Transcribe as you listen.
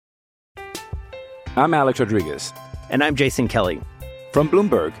I'm Alex Rodriguez. And I'm Jason Kelly. From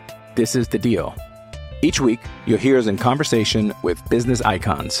Bloomberg, this is The Deal. Each week, you'll hear us in conversation with business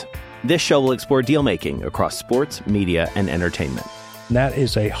icons. This show will explore deal-making across sports, media, and entertainment. That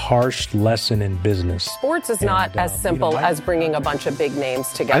is a harsh lesson in business. Sports is not as simple as bringing a bunch of big names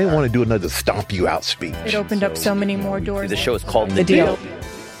together. I didn't want to do another stomp you out speech. It opened up so many more doors. The show is called The Deal.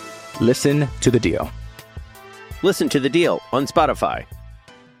 Listen to The Deal. Listen to The Deal on Spotify.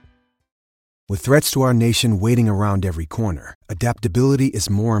 With threats to our nation waiting around every corner, adaptability is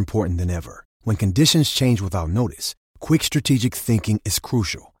more important than ever. When conditions change without notice, quick strategic thinking is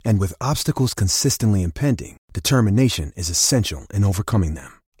crucial. And with obstacles consistently impending, determination is essential in overcoming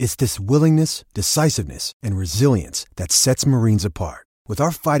them. It's this willingness, decisiveness, and resilience that sets Marines apart. With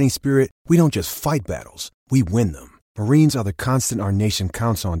our fighting spirit, we don't just fight battles, we win them. Marines are the constant our nation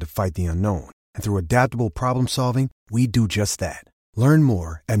counts on to fight the unknown. And through adaptable problem solving, we do just that. Learn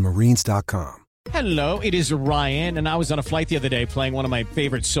more at marines.com. Hello, it is Ryan, and I was on a flight the other day playing one of my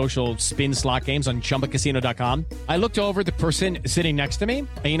favorite social spin slot games on ChumbaCasino.com. I looked over at the person sitting next to me,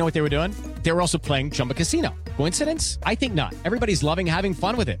 and you know what they were doing? They were also playing Chumba Casino. Coincidence? I think not. Everybody's loving having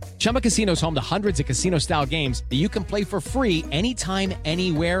fun with it. Chumba Casino is home to hundreds of casino-style games that you can play for free anytime,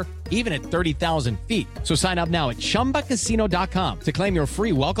 anywhere, even at 30,000 feet. So sign up now at ChumbaCasino.com to claim your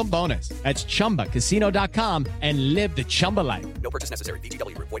free welcome bonus. That's ChumbaCasino.com and live the Chumba life. No purchase necessary.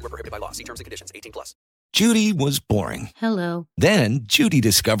 VGW. Void where prohibited by law. See terms and conditions. 18+. Judy was boring. Hello. Then Judy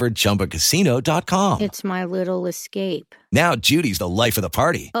discovered ChumbaCasino.com. It's my little escape. Now Judy's the life of the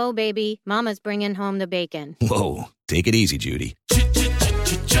party. Oh, baby, mama's bringing home the bacon. Whoa, take it easy, Judy.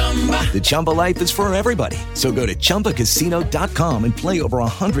 The Chumba life is for everybody. So go to ChumbaCasino.com and play over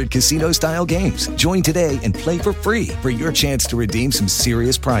 100 casino-style games. Join today and play for free for your chance to redeem some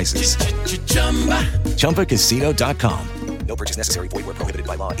serious prizes. ChumbaCasino.com. No purchase necessary. Void where prohibited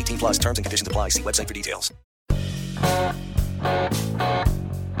by law. 18+. Terms and conditions apply. See website for details.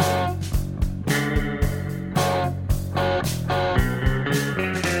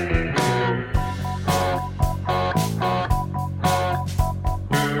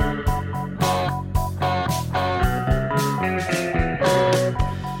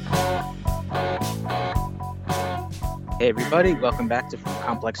 Hey everybody, welcome back to From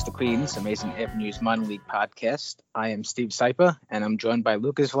Complex to Queens, Amazing Avenues Minor League Podcast. I am Steve Sypa, and I'm joined by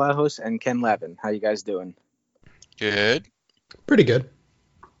Lucas Vlahos and Ken Lavin. How you guys doing? Good. Pretty good.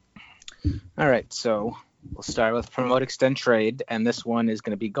 All right, so we'll start with Promote, Extend, Trade, and this one is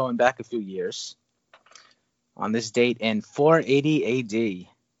going to be going back a few years. On this date in 480 AD,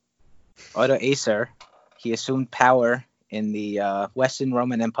 Otto Acer, he assumed power in the Western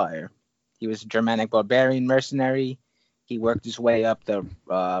Roman Empire. He was a Germanic barbarian mercenary. He worked his way up the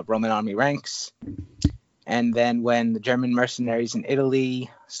Roman army ranks. And then when the German mercenaries in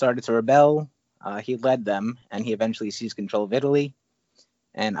Italy started to rebel, he led them, and he eventually seized control of Italy.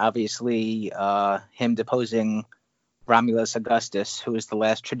 And obviously, him deposing Romulus Augustus, who was the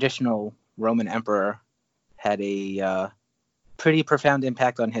last traditional Roman emperor, had a pretty profound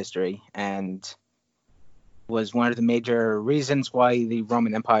impact on history and was one of the major reasons why the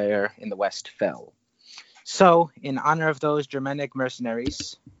Roman Empire in the West fell. So, in honor of those Germanic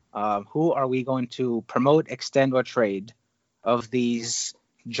mercenaries, who are we going to promote, extend, or trade of these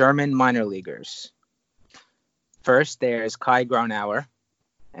German minor leaguers? First, there's Kai Gronauer,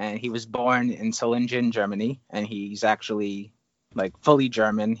 and he was born in Solingen, Germany, and he's actually like fully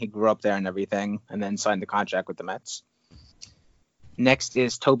German. He grew up there and everything, and then signed the contract with the Mets. Next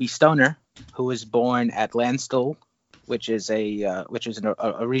is Toby Stoner, who was born at Landstuhl, which is a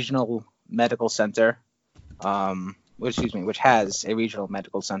regional medical center. Which has a regional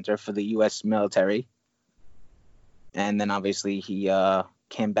medical center for the U.S. military. And then obviously he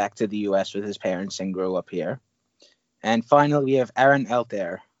came back to the U.S. with his parents and grew up here. And finally, we have Aaron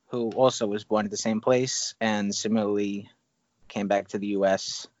Elter, who also was born at the same place and similarly came back to the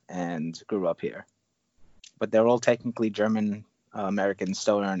U.S. and grew up here. But they're all technically German Americans,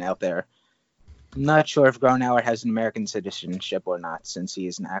 Stoner and Elter. I'm not sure if Gronauer has an American citizenship or not, since he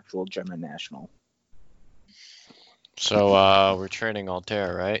is an actual German national. So we're trading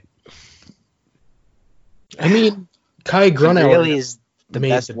Altair, right? I mean, Kai Gronauer really is the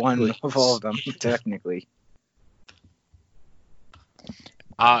best one of all of them, technically.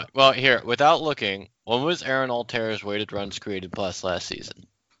 Well, here, without looking, when was Aaron Altair's weighted runs created plus last season?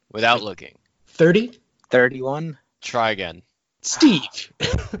 Without looking. 30? 31? Try again. Steve.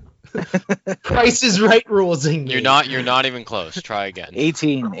 Price is Right rulesing me. You're not even close. Try again.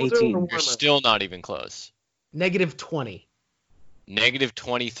 18. You're still not even close. Negative 20. Negative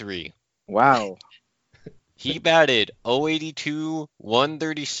 23. Wow. He batted 082,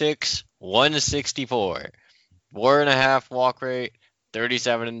 136, 164. 4.5 walk rate,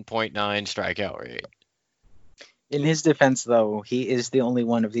 37.9 strikeout rate. In his defense, though, he is the only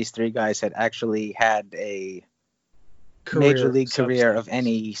one of these three guys that actually had a major league career of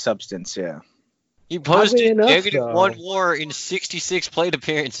any substance. Yeah. He posted -1 WAR in 66 plate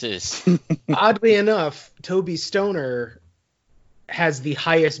appearances. Oddly enough, Toby Stoner has the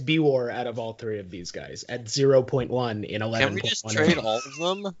highest B-WAR out of all three of these guys at 0.1 in 11. Can we just trade all of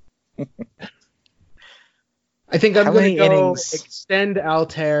them? I think I'm going to go extend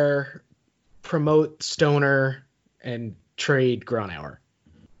Altair, promote Stoner, and trade Gronauer.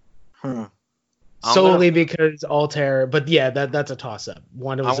 Solely because Altair, but yeah, that's a toss-up.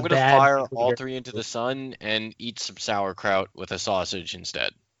 One was I'm going to fire all three into the sun and eat some sauerkraut with a sausage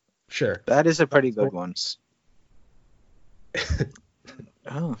instead. Sure. That is a pretty good one.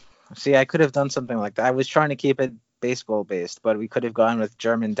 Oh, see, I could have done something like that. I was trying to keep it baseball-based, but we could have gone with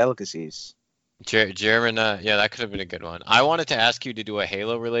German delicacies. German, yeah, that could have been a good one. I wanted to ask you to do a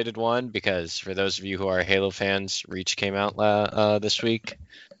Halo-related one because for those of you who are Halo fans, Reach came out this week.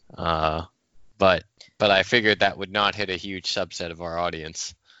 But I figured that would not hit a huge subset of our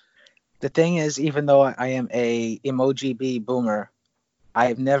audience. The thing is, even though I am a Emoji B boomer, I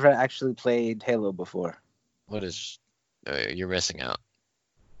have never actually played Halo before. What is... you're missing out.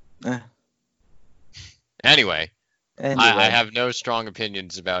 Anyway. I have no strong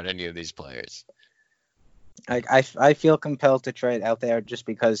opinions about any of these players. I feel compelled to trade out there just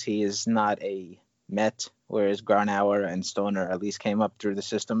because he is not a Met, whereas Gronauer and Stoner at least came up through the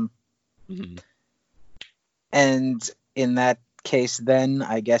system. Mm-hmm. And in that case, then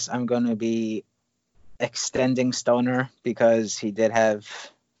I guess I'm going to be extending Stoner because he did have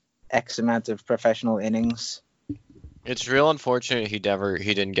X amount of professional innings. It's real unfortunate he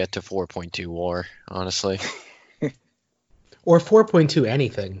didn't get to 4.2 WAR, honestly. Or 4.2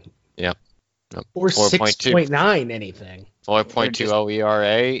 anything. Yep. Or 6.9 anything. 4.20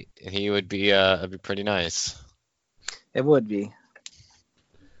 ERA, he would be pretty nice. It would be.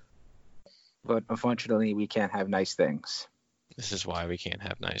 But unfortunately, we can't have nice things. This is why we can't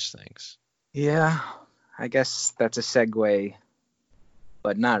have nice things. Yeah, I guess that's a segue,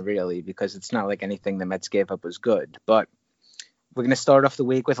 but not really, because it's not like anything the Mets gave up was good. But we're going to start off the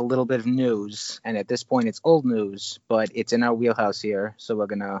week with a little bit of news, and at this point it's old news, but it's in our wheelhouse here, so we're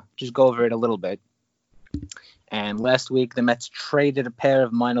going to just go over it a little bit. And last week, the Mets traded a pair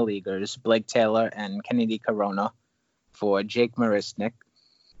of minor leaguers, Blake Taylor and Kennedy Corona, for Jake Marisnick.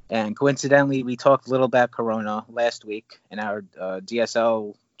 And coincidentally, we talked a little about Corona last week in our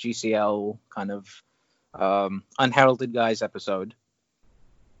DSL, GCL kind of Unheralded Guys episode.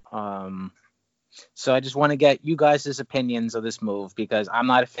 So I just want to get you guys' opinions of this move because I'm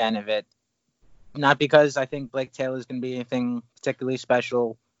not a fan of it. Not because I think Blake Taylor is going to be anything particularly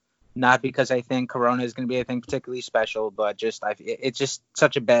special. Not because I think Corona is going to be anything particularly special, but it's just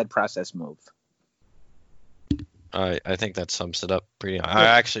such a bad process move. I think that sums it up pretty.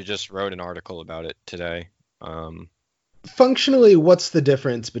 I actually just wrote an article about it today. Functionally, what's the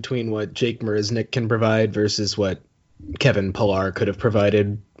difference between what Jake Marisnick can provide versus what Kevin Pillar could have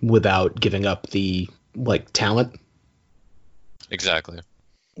provided without giving up the talent? Exactly.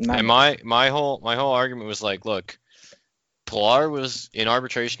 And my whole argument was look, Pillar was in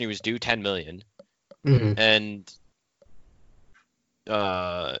arbitration. He was due $10 million, and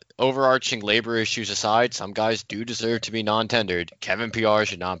overarching labor issues aside, some guys do deserve to be non-tendered. Kevin Pillar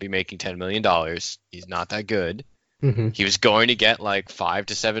should not be making $10 million. He's not that good. He was going to get $5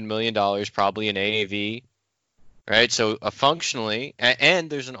 to $7 million probably in AAV. Right, so functionally, and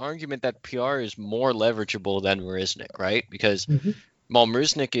there's an argument that PR is more leverageable than Marisnick, right? Because while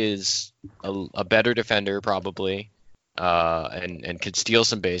Marisnick is a better defender probably, and could steal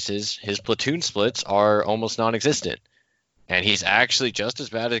some bases, his platoon splits are almost non-existent. And he's actually just as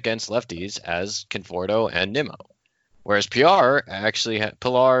bad against lefties as Conforto and Nimmo. Whereas Pillar,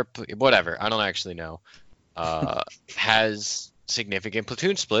 whatever, I don't actually know, has significant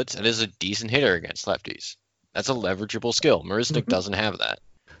platoon splits and is a decent hitter against lefties. That's a leverageable skill. Marisnick doesn't have that.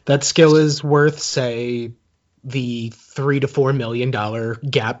 That skill is worth, say, the $3 to $4 million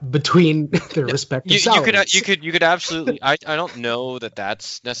gap between their respective salaries. You could absolutely. I don't know that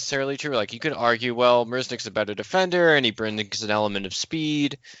that's necessarily true. You could argue, well, Marisnick's a better defender and he brings an element of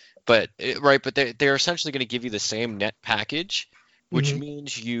speed, but they're essentially going to give you the same net package, which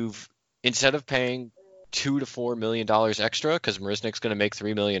means you've, instead of paying $2 to $4 million extra because Marisnick's going to make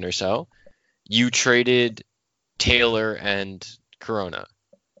 $3 million or so, you traded Taylor and Corona.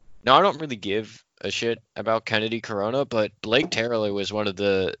 Now, I don't really give a shit about Kennedy Corona, but Blake Taylor was one of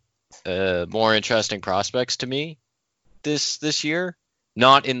the more interesting prospects to me this year.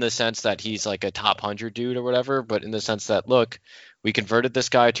 Not in the sense that he's like a top 100 dude or whatever, but in the sense that, look, we converted this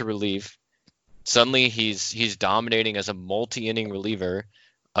guy to relief. Suddenly he's dominating as a multi-inning reliever,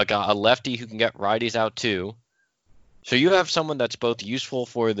 a lefty who can get righties out too. So you have someone that's both useful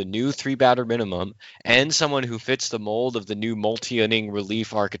for the new 3-batter minimum and someone who fits the mold of the new multi-inning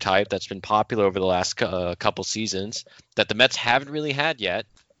relief archetype that's been popular over the last couple seasons that the Mets haven't really had yet.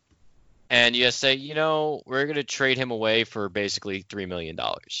 And you say, we're going to trade him away for basically $3 million.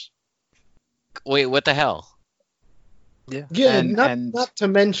 Wait, what the hell? Yeah. Yeah, not to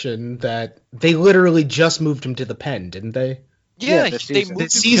mention that they literally just moved him to the pen, didn't they? Yeah, they moved the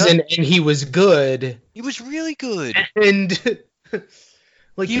season, and he was good. He was really good. And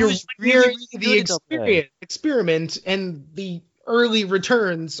like he you're was really the experiment, and the early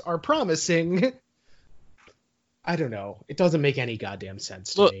returns are promising. I don't know. It doesn't make any goddamn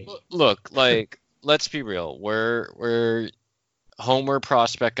sense to me. Look, like, let's be real. We're homer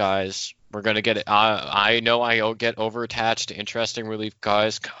prospect guys. We're gonna get it. I know I get over-attached to interesting relief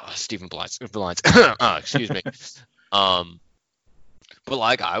guys. God, Stephen Blinds. Excuse me. But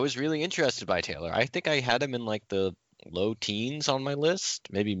like, I was really interested by Taylor. I think I had him in like the low teens on my list,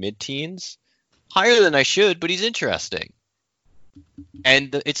 maybe mid-teens, higher than I should. But he's interesting.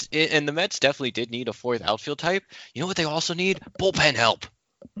 And the Mets definitely did need a fourth outfield type. You know what they also need? Bullpen help.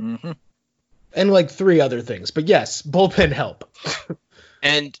 Mm-hmm. And like 3 other things. But yes, bullpen help.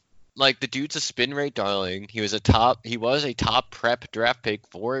 And like, the dude's a spin rate darling. He was a top prep draft pick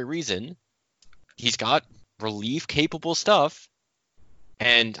for a reason. He's got relief capable stuff.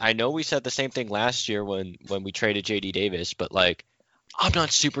 And I know we said the same thing last year when we traded JD Davis, but like, I'm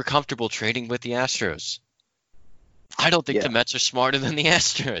not super comfortable trading with the Astros. I don't think the Mets are smarter than the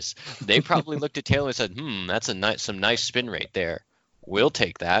Astros. They probably looked at Taylor and said, that's some nice spin rate there. We'll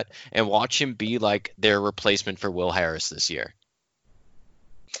take that and watch him be like their replacement for Will Harris this year.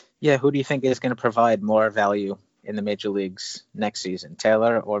 Yeah, who do you think is going to provide more value in the major leagues next season,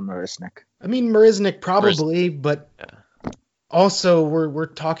 Taylor or Marisnick? I mean, Marisnick probably, but also we're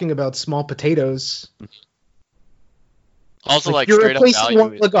talking about small potatoes. Also, like you're straight up replacing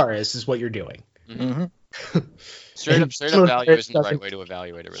value. Lagares is what you're doing. Mm-hmm. Straight up value isn't the right way to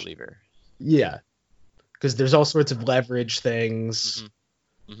evaluate a reliever. Yeah, because there's all sorts of leverage things.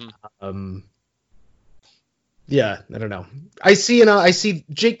 Mm-hmm. Yeah, I don't know. I see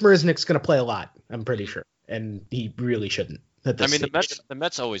Jake Marisnick's going to play a lot. I'm pretty sure, and he really shouldn't. I mean, the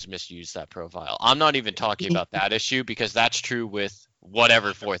Mets always misuse that profile. I'm not even talking about that issue because that's true with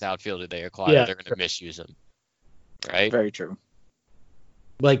whatever fourth outfielder they acquire. Yeah, they're going to misuse him, right? Very true.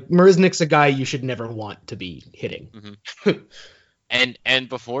 Like, Marisnick's a guy you should never want to be hitting. Mm-hmm. And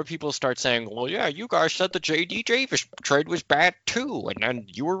before people start saying, well, yeah, you guys said the JD Davis trade was bad too, and then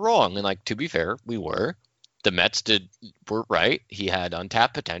you were wrong. And like, to be fair, we were. The Mets were right. He had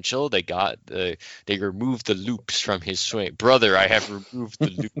untapped potential. They removed the loops from his swing. Brother, I have removed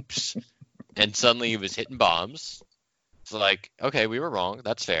the loops. And suddenly he was hitting bombs. It's like, okay, we were wrong.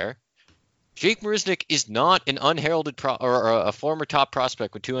 That's fair. Jake Marisnick is not an unheralded or a former top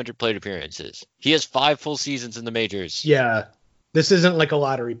prospect with 200 plate appearances. He has 5 full seasons in the majors. Yeah, this isn't like a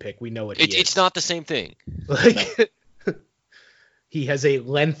lottery pick. We know what he is. It's not the same thing. Like, he has a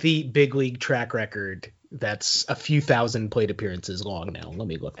lengthy big league track record that's a few thousand plate appearances long now. Let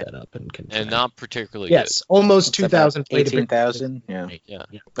me look that up and confirm. And not particularly good. Yes, almost 2,000 plate 18,000. Yeah.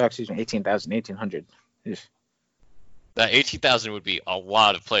 Oh, excuse me, 18,000, 1,800. That 18,000 would be a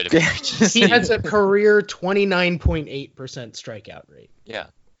lot of plate appearances. He has a career 29.8% strikeout rate. Yeah.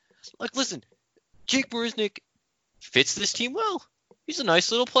 Like, listen, Jake Marisnick fits this team well. He's a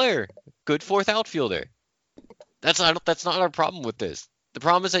nice little player. Good fourth outfielder. That's not our problem with this. The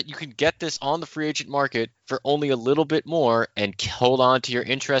problem is that you can get this on the free agent market for only a little bit more and hold on to your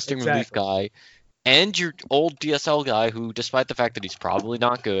interesting relief guy and your old DSL guy who, despite the fact that he's probably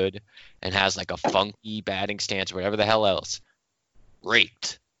not good and has like a funky batting stance or whatever the hell else,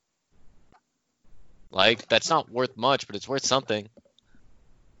 raped. Like, that's not worth much, but it's worth something.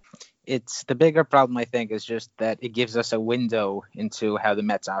 It's the bigger problem, I think, is just that it gives us a window into how the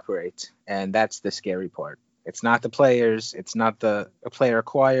Mets operate, and that's the scary part. It's not the players. It's not the player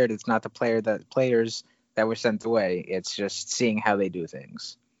acquired. It's not the players that were sent away. It's just seeing how they do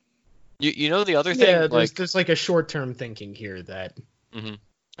things. You know the other thing? Yeah, there's like a short-term thinking here that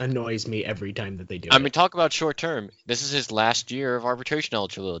annoys me every time that they do it. I mean, talk about short-term. This is his last year of arbitration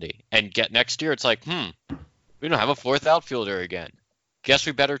eligibility. And next year, it's like, we don't have a fourth outfielder again. Guess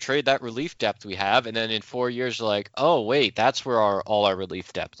we better trade that relief depth we have. And then in 4 years, like, oh, wait, that's where all our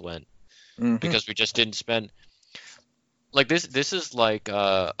relief depth went. Mm-hmm. Because we just didn't spend. Like, this is like,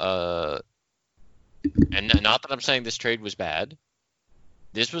 and not that I'm saying this trade was bad,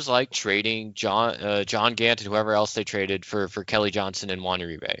 This was like trading John Gant and whoever else they traded for Kelly Johnson and Juan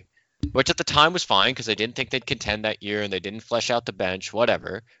Uribe, which at the time was fine because they didn't think they'd contend that year and they didn't flesh out the bench,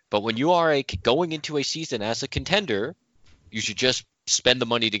 whatever. But when you are going into a season as a contender, you should just spend the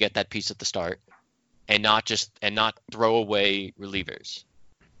money to get that piece at the start, and not throw away relievers.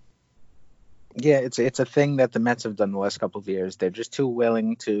 Yeah, it's a thing that the Mets have done the last couple of years. They're just too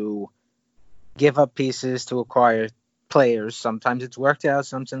willing to give up pieces to acquire players. Sometimes it's worked out,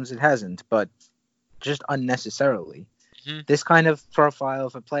 sometimes it hasn't, but just unnecessarily. Mm-hmm. This kind of profile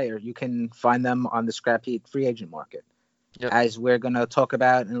of a player, you can find them on the scrap heap free agent market. Yep. As we're going to talk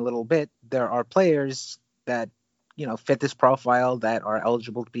about in a little bit, there are players that fit this profile that are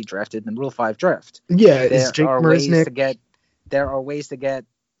eligible to be drafted in the Rule 5 draft. Yeah, there are ways to get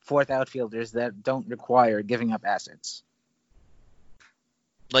fourth outfielders that don't require giving up assets.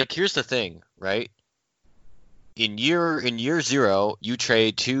 Like, here's the thing, right? In year zero, you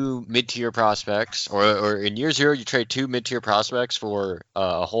trade two mid-tier prospects, or in year zero, you trade two mid-tier prospects for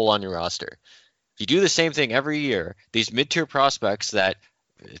a hole on your roster. If you do the same thing every year, these mid-tier prospects that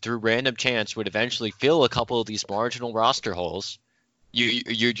through random chance would eventually fill a couple of these marginal roster holes,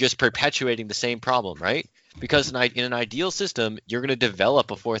 you're just perpetuating the same problem, right? Because in an ideal system, you're going to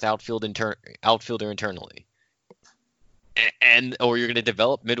develop a fourth outfielder internally, or you're going to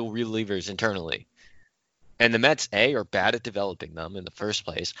develop middle relievers internally. And the Mets, A, are bad at developing them in the first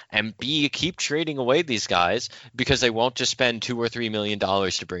place, and B, keep trading away these guys because they won't just spend $2 or $3 million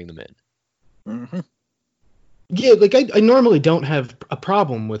to bring them in. Mm-hmm. Yeah, like I normally don't have a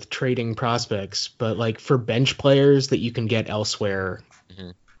problem with trading prospects, but like for bench players that you can get elsewhere,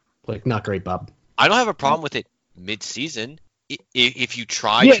 like not great, Bob. I don't have a problem with it mid-season if you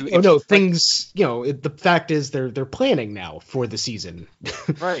try to. Things. The fact is they're planning now for the season.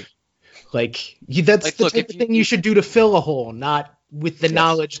 Right. Like that's the type of thing you should do to fill a hole, not with the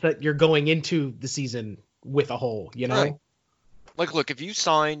knowledge that you're going into the season with a hole. Right. Like, look, if you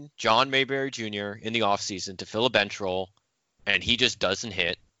sign John Mayberry Jr. in the offseason to fill a bench role, and he just doesn't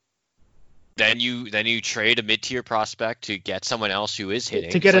hit, then you trade a mid-tier prospect to get someone else who is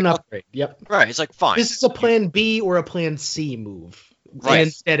hitting. To get an upgrade, yep. Right, it's like, fine. This is a plan B or a plan C move. Right. And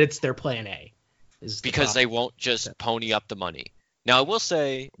instead it's their plan A. Because they won't just pony up the money. Now, I will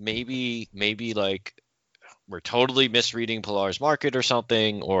say, maybe like, we're totally misreading Pilar's market or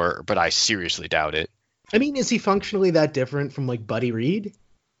something, but I seriously doubt it. I mean, is he functionally that different from, like, Buddy Reed?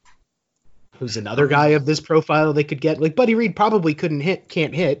 Who's another guy of this profile they could get? Like, Buddy Reed probably can't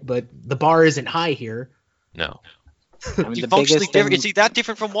hit, but the bar isn't high here. No. I mean, Is he that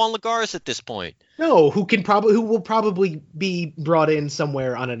different from Juan Lagares at this point? No, who will probably be brought in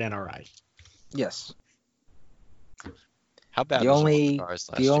somewhere on an NRI. Yes. How bad the was only Juan Lagares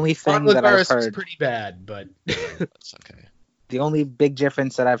last the year? only thing that I've heard was pretty bad, but that's okay. The only big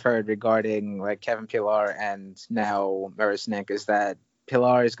difference that I've heard regarding like Kevin Pillar and now Marisnick is that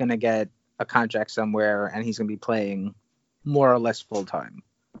Pillar is going to get a contract somewhere and he's going to be playing more or less full time.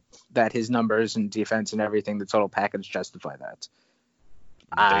 That his numbers and defense and everything, the total package justify that.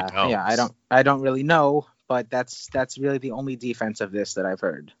 Yeah, I don't really know, but that's really the only defense of this that I've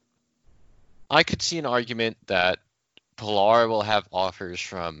heard. I could see an argument that Pilar will have offers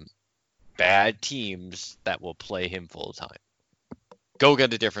from bad teams that will play him full time. Go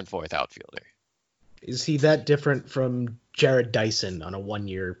get a different fourth outfielder. Is he that different from Jared Dyson on a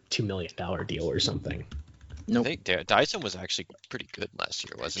 1-year, $2 million deal or something? No, nope. I think Dyson was actually pretty good last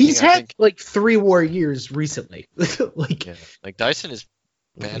year, wasn't he? He's had like 3 WAR years recently. Like Dyson is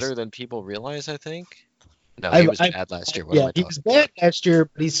better than people realize, I think. No, he was bad last year. He was bad last year,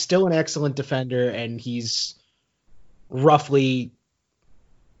 but he's still an excellent defender, and he's roughly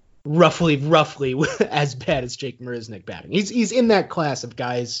as bad as Jake Marisnick batting. He's in that class of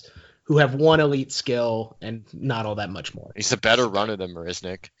guys who have one elite skill and not all that much more. He's a better runner than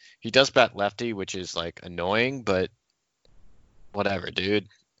Marisnick. He does bat lefty, which is like annoying, but whatever, dude.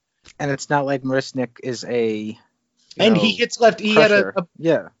 And it's not like Marisnick is a he hits lefty. He had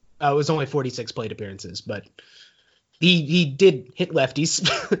yeah. It was only 46 plate appearances, but he did hit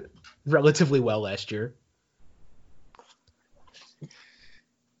lefties relatively well last year.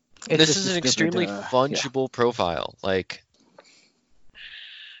 This is an extremely fungible profile. Like,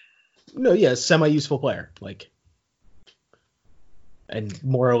 no, yeah, semi-useful player. Like, and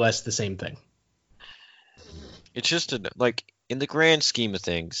more or less the same thing. It's just in the grand scheme of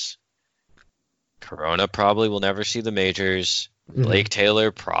things, Corona probably will never see the majors. Mm-hmm. Blake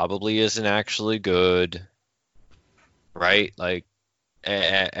Taylor probably isn't actually good, right? Like,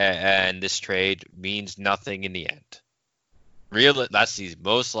 and this trade means nothing in the end. That's the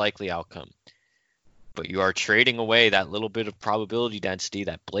most likely outcome. but you are trading away that little bit of probability density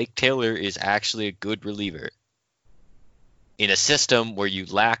that Blake Taylor is actually a good reliever in a system where you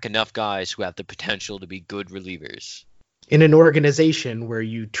lack enough guys who have the potential to be good relievers. In an organization where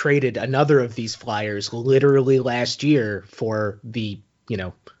you traded another of these flyers literally last year for the,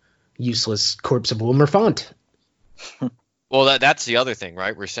 useless corpse of Wilmer Font. Well, that's the other thing,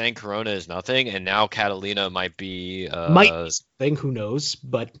 right? We're saying Corona is nothing, and now Catalina might be... might be something, who knows,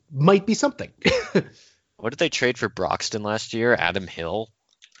 but might be something. What did they trade for Broxton last year? Adam Hill,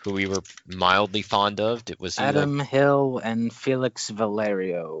 who we were mildly fond of. Adam Hill and Felix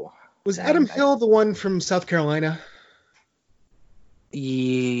Valerio. Was Adam Hill the one from South Carolina?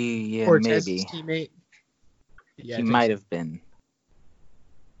 Yeah, Cortez's maybe. Teammate? Yeah, he might have been.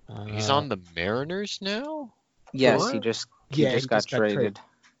 He's on the Mariners now? Yes, what? he just got traded.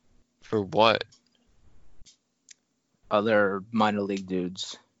 For what? Other minor league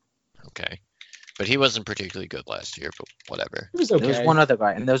dudes. Okay. But he wasn't particularly good last year, but whatever. He was okay. There was one other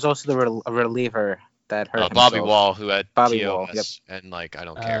guy, and there was also the reliever that hurt himself. Bobby Wall, who had Bobby TOS, Wall, yep. and I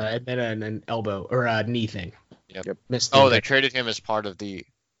don't care. And then an elbow or a knee thing. Yep. They traded him as part of the...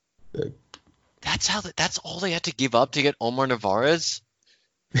 That's all they had to give up to get Omar Narvaez?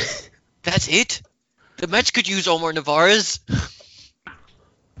 That's it? The Mets could use Omar Narvaez?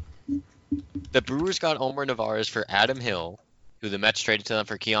 The Brewers got Omar Narvaez for Adam Hill, who the Mets traded to them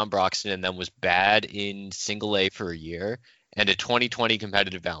for Keon Broxton and then was bad in single A for a year, and a 2020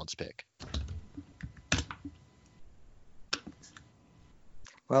 competitive balance pick.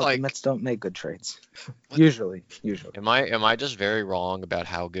 Well, the Mets don't make good trades. Usually. Am I just very wrong about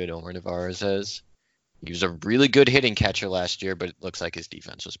how good Omar Narvaez is? He was a really good hitting catcher last year, but it looks like his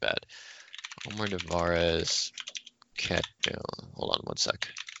defense was bad. Omar Narvaez, hold on one sec.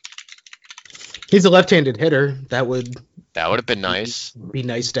 He's a left-handed hitter. That would have been nice. Be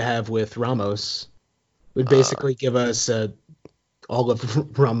nice to have with Ramos. Would basically give us all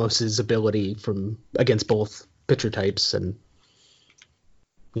of Ramos's ability from against both pitcher types, and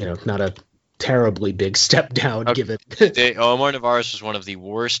not a terribly big step down given. Omar Narvaez was one of the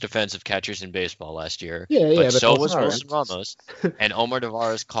worst defensive catchers in baseball last year. But so was Wilson Ramos, and Omar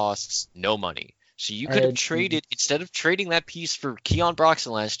Narvaez costs no money. So you could have traded, instead of trading that piece for Keon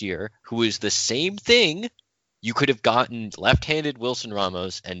Broxton last year, who is the same thing, you could have gotten left-handed Wilson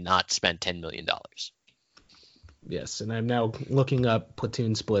Ramos and not spent $10 million. Yes, and I'm now looking up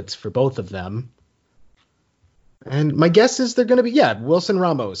platoon splits for both of them. And my guess is they're going to be, Wilson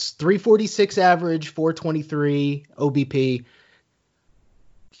Ramos, 346 average, 423 OBP,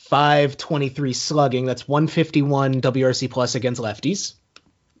 523 slugging. That's 151 WRC plus against lefties.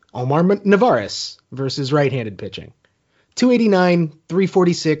 Omar Narvaez versus right-handed pitching. 289,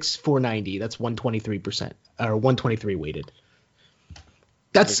 346, 490. That's 123%, or 123 weighted.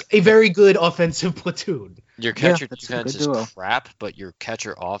 That's a very good offensive platoon. Your catcher defense is crap, but your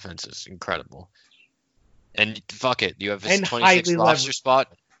catcher offense is incredible. And fuck it, you have this 26 roster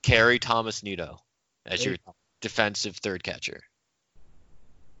spot. Carry Thomas Nido as your defensive third catcher.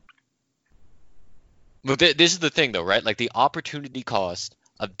 But this is the thing, though, right? Like, the opportunity cost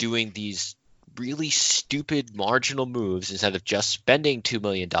of doing these really stupid marginal moves instead of just spending $2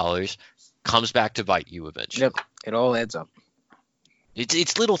 million comes back to bite you eventually. Yep, it all adds up.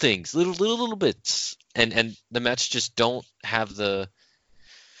 It's little things, little bits, and the Mets just don't have the.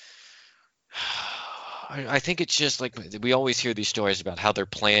 I think it's just like we always hear these stories about how their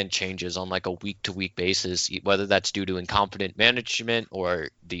plan changes on like a week-to-week basis, whether that's due to incompetent management or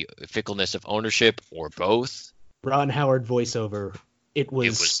the fickleness of ownership or both. Ron Howard voiceover. It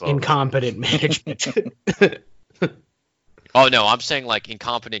was incompetent management. Oh no, I'm saying like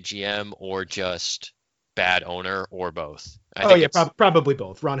incompetent GM or just bad owner or both. Probably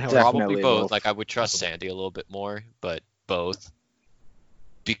both. Ron Howard. Probably both. Like I would trust Sandy a little bit more, but both.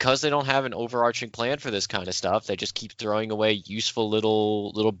 Because they don't have an overarching plan for this kind of stuff, they just keep throwing away useful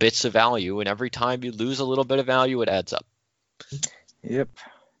little bits of value, and every time you lose a little bit of value, it adds up. Yep.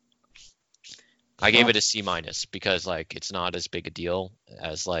 I gave it a C- because like it's not as big a deal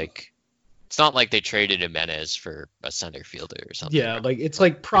as like it's not like they traded Jimenez for a center fielder or something. Yeah, like it's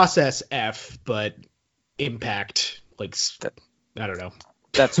like process F, but impact like I don't know.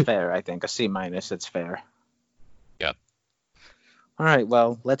 That's fair, I think. A C-, it's fair. Yep. All right,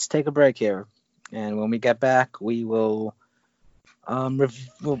 well, let's take a break here, and when we get back, we will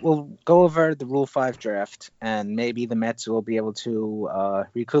we'll go over the Rule 5 draft, and maybe the Mets will be able to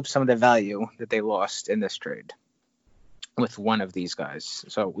recoup some of the value that they lost in this trade with one of these guys.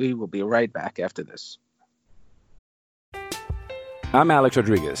 So we will be right back after this. I'm Alex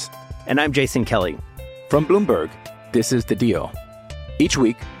Rodriguez. And I'm Jason Kelly. From Bloomberg, this is The Deal. Each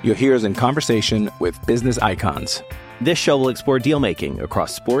week, you'll hear us in conversation with business icons. This show will explore deal-making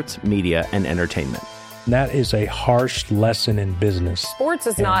across sports, media, and entertainment. That is a harsh lesson in business. Sports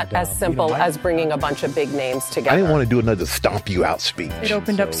is not as simple as bringing a bunch of big names together. I didn't want to do another stomp you out speech. It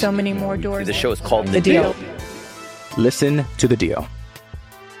opened up so many more doors. The show is called The Deal. Listen to the deal.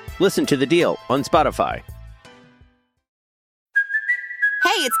 Listen to The Deal on Spotify.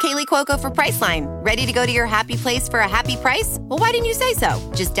 Hey, it's Kaylee Cuoco for Priceline. Ready to go to your happy place for a happy price? Well, why didn't you say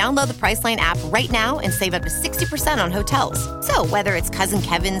so? Just download the Priceline app right now and save up to 60% on hotels. So whether it's Cousin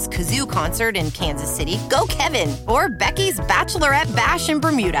Kevin's Kazoo Concert in Kansas City, go Kevin, or Becky's Bachelorette Bash in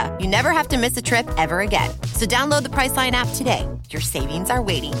Bermuda, you never have to miss a trip ever again. So download the Priceline app today. Your savings are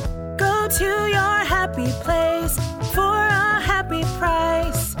waiting. Go to your happy place for a happy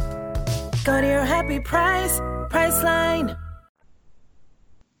price. Go to your happy price, Priceline.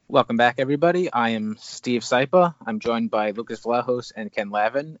 Welcome back, everybody. I am Steve Sypa. I'm joined by Lucas Vlahos and Ken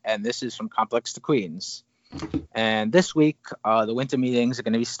Lavin, and this is from Complex to Queens. And this week, the winter meetings are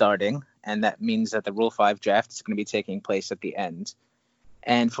going to be starting, and that means that the Rule 5 draft is going to be taking place at the end.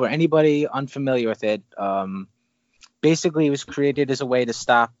 And for anybody unfamiliar with it, basically it was created as a way to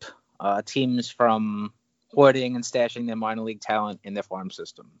stop teams from hoarding and stashing their minor league talent in their farm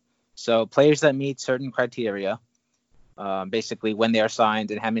system. So players that meet certain criteria, basically when they are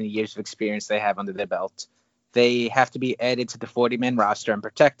signed and how many years of experience they have under their belt, they have to be added to the 40-man roster and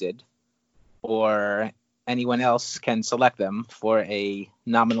protected, or anyone else can select them for a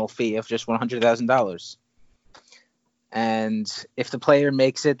nominal fee of just $100,000. And if the player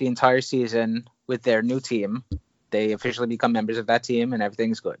makes it the entire season with their new team, they officially become members of that team and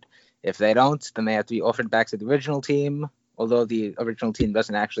everything's good. If they don't, then they have to be offered back to the original team, although the original team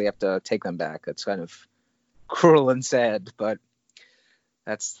doesn't actually have to take them back. That's kind of cruel and sad, but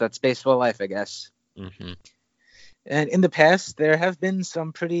that's baseball life, I guess. Mm-hmm. And in the past, there have been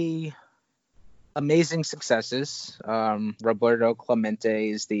some pretty amazing successes. Roberto Clemente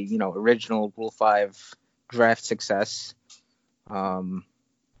is the original Rule 5 draft success. There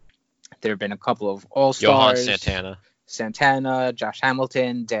have been a couple of all-stars. Johan Santana, Josh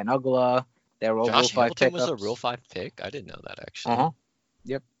Hamilton, Dan Uggla. They're all Rule 5 Hamilton pickups. was a Rule 5 pick? I didn't know that, actually. Uh-huh.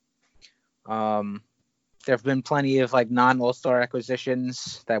 Yep. There have been plenty of non-all-star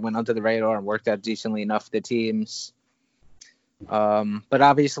acquisitions that went under the radar and worked out decently enough for the teams. But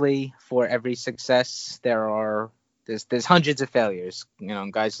obviously, for every success, there's hundreds of failures.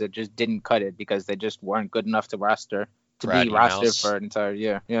 Guys that just didn't cut it because they just weren't good enough to be rostered for an entire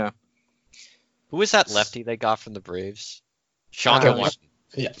year. Yeah. Who was that lefty they got from the Braves? Sean Gilmore.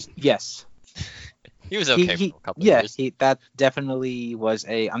 Yes. He was okay for a couple of years. Yeah, that definitely was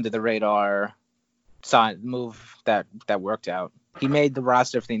a under the radar move that worked out. He made the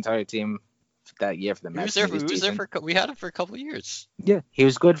roster for the entire team that year for the Mets. We had him for a couple of years. Yeah, he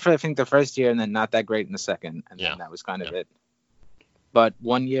was good for I think the first year, and then not that great in the second, and then that was kind of it. But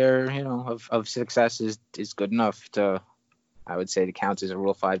 1 year, of success is good enough to, I would say, to count as a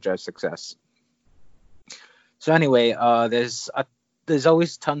Rule 5 draft success. So anyway, there's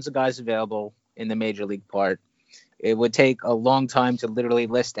always tons of guys available in the major league part. It would take a long time to literally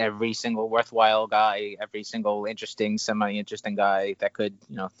list every single worthwhile guy, every single interesting, semi-interesting guy that could,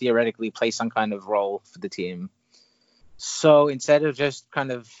 theoretically play some kind of role for the team. So instead of just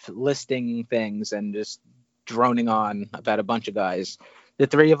kind of listing things and just droning on about a bunch of guys, the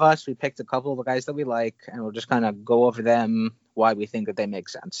three of us, we picked a couple of the guys that we like, and we'll just kind of go over them, why we think that they make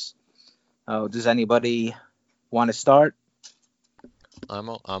sense. Does anybody want to start?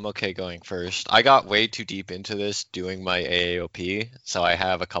 I'm okay going first. I got way too deep into this doing my AAOP, so I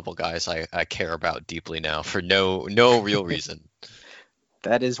have a couple guys I care about deeply now for no real reason.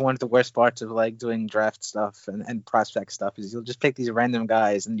 That is one of the worst parts of doing draft stuff and prospect stuff, is you'll just pick these random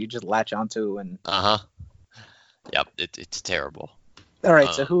guys and you just latch onto and Yep, it's terrible. All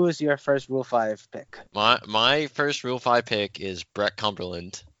right, so who is your first Rule 5 pick? My first Rule 5 pick is Brett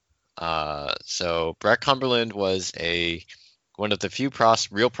Cumberland. So Brett Cumberland was one of the few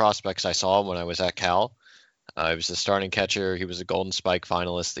real prospects I saw when I was at Cal. He was the starting catcher. He was a Golden Spike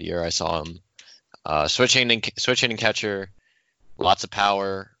finalist the year I saw him. Switching and catcher, lots of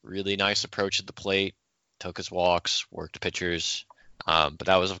power, really nice approach at the plate, took his walks, worked pitchers. But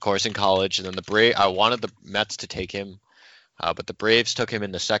that was, of course, in college. And then I wanted the Mets to take him, but the Braves took him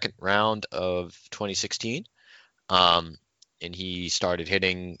in the second round of 2016. And he started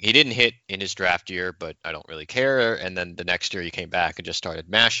hitting. He didn't hit in his draft year, but I don't really care. And then the next year he came back and just started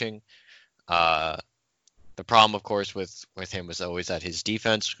mashing. The problem, of course, with him was always that his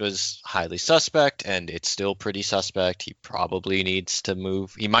defense was highly suspect, and it's still pretty suspect. He probably needs to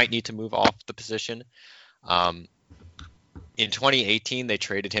move. He might need to move off the position. In 2018, they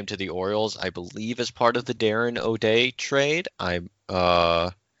traded him to the Orioles, I believe, as part of the Darren O'Day trade. I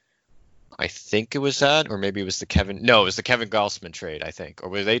think it was that, or maybe it was the Kevin Gausman trade, I think, or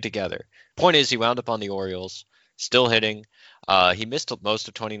were they together? Point is, he wound up on the Orioles, still hitting. He missed most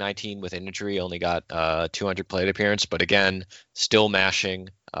of 2019 with injury, only got 200 plate appearance, but again, still mashing.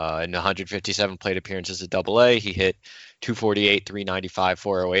 In 157 plate appearances at AA, he hit 248, 395,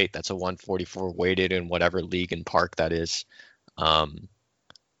 408. That's a 144 weighted in whatever league and park that is.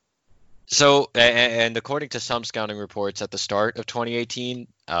 So, and according to some scouting reports at the start of 2018,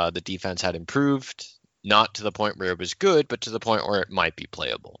 the defense had improved, not to the point where it was good, but to the point where it might be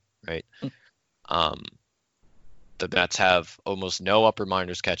playable, right? The Mets have almost no upper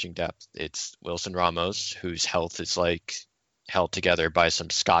minors catching depth. It's Wilson Ramos, whose health is like held together by some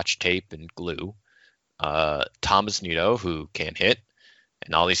scotch tape and glue. Thomas Nido, who can hit,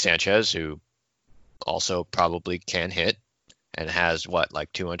 and Ollie Sanchez, who also probably can hit, and has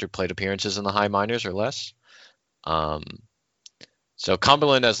like 200 plate appearances in the high minors or less. So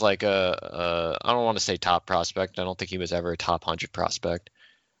Cumberland as like I don't want to say top prospect. I don't think he was ever a top 100 prospect.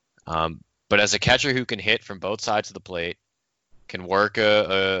 But as a catcher who can hit from both sides of the plate, can work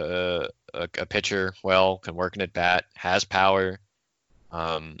a pitcher well, can work an at bat, has power.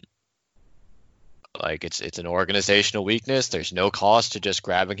 Like it's an organizational weakness. There's no cost to just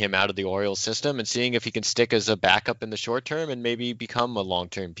grabbing him out of the Orioles system and seeing if he can stick as a backup in the short term and maybe become a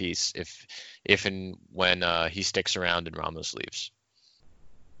long-term piece if and when he sticks around and Ramos leaves.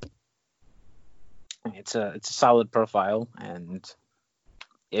 It's a solid profile, and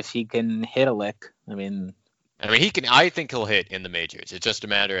if he can hit a lick, I mean he can. I think he'll hit in the majors. It's just a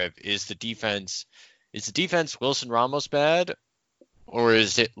matter of is the defense Wilson Ramos bad, or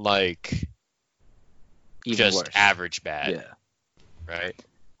is it like even just worse. Average bad? Yeah.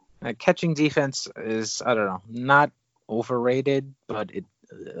 Right. Catching defense is, I don't know, not overrated, but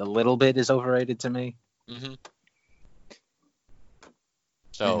a little bit is overrated to me. Mm-hmm.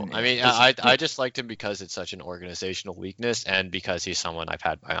 So, I just liked him because it's such an organizational weakness and because he's someone I've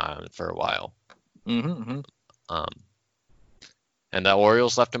had my eye on for a while. Mm-hmm. And the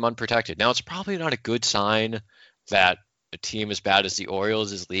Orioles left him unprotected. Now, it's probably not a good sign that a team as bad as the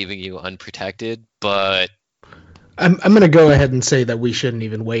Orioles is leaving you unprotected, but I'm going to go ahead and say that we shouldn't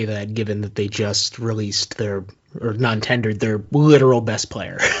even weigh that, given that they just released non-tendered their literal best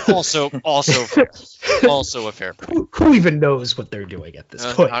player. also a fair point. Who even knows what they're doing at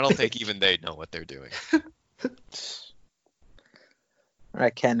this point? I don't think even they know what they're doing. All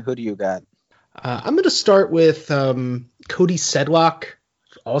right, Ken, who do you got? I'm going to start with Cody Sedlock,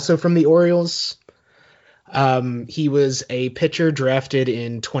 also from the Orioles. He was a pitcher drafted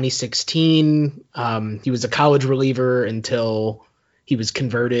in 2016. He was a college reliever until he was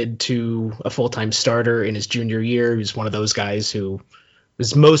converted to a full-time starter in his junior year. He was one of those guys who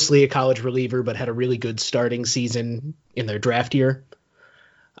was mostly a college reliever, but had a really good starting season in their draft year.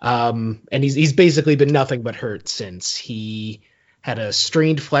 And he's basically been nothing but hurt since. He had a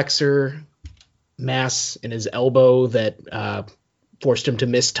strained flexor mass in his elbow that forced him to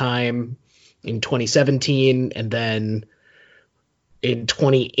miss time in 2017, and then in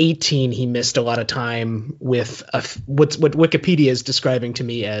 2018 he missed a lot of time with what Wikipedia is describing to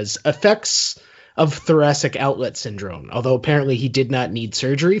me as effects of thoracic outlet syndrome, although apparently he did not need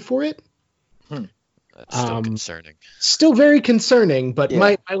surgery for it. That's still concerning. Still very concerning, but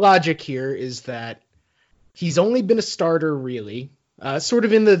my logic here is that he's only been a starter really, sort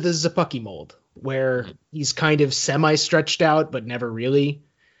of in the Zapucki mold, where he's kind of semi-stretched out, but never really.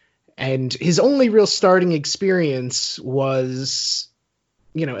 And his only real starting experience was,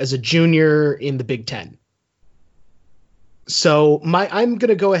 as a junior in the Big Ten. So I'm going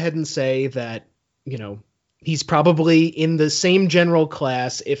to go ahead and say that, he's probably in the same general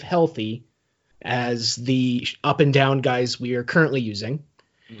class, if healthy, as the up and down guys we are currently using.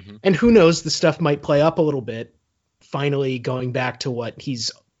 Mm-hmm. And who knows, the stuff might play up a little bit, finally going back to what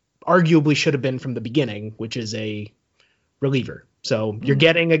he's arguably should have been from the beginning, which is a reliever. So you're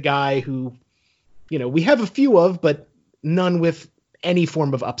getting a guy who, we have a few of, but none with any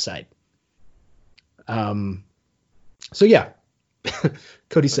form of upside. So yeah,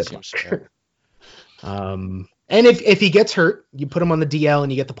 Cody Sedlock. And if he gets hurt, you put him on the DL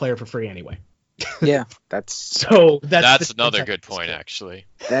and you get the player for free anyway. Yeah, that's another good point, actually.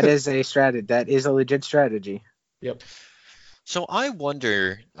 That is a strategy. That is a legit strategy. Yep. So I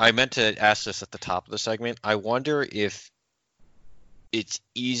wonder, I meant to ask this at the top of the segment. I wonder if it's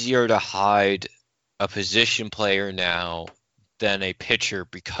easier to hide a position player now than a pitcher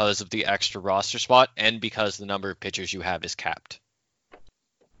because of the extra roster spot and because the number of pitchers you have is capped.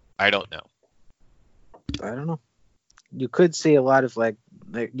 I don't know. you could see a lot of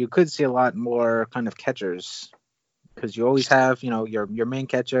you could see a lot more kind of catchers, because you always have, your main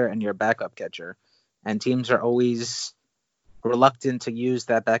catcher and your backup catcher, and teams are always reluctant to use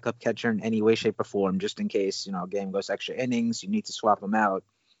that backup catcher in any way, shape, or form, just in case, a game goes extra innings, you need to swap them out.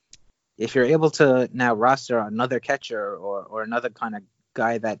 If you're able to now roster another catcher or another kind of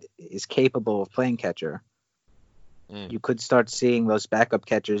guy that is capable of playing catcher, you could start seeing those backup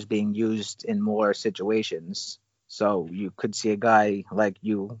catchers being used in more situations. So you could see a guy like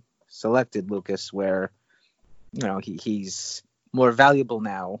you selected, Lucas, where, he's more valuable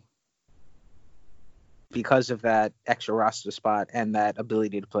now because of that extra roster spot and that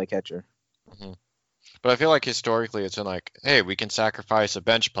ability to play catcher. Mm-hmm. But I feel like historically it's been like, hey, we can sacrifice a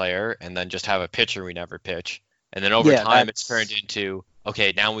bench player and then just have a pitcher we never pitch. And then over time it's turned into,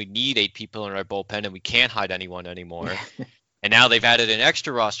 okay, now we need 8 people in our bullpen and we can't hide anyone anymore. And now they've added an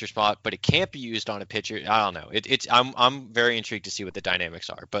extra roster spot, but it can't be used on a pitcher. I don't know. I'm very intrigued to see what the dynamics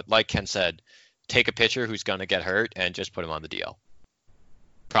are. But like Ken said, take a pitcher who's going to get hurt and just put him on the DL.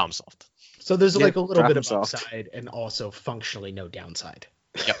 Problem solved. So there's a little bit of upside and also functionally no downside.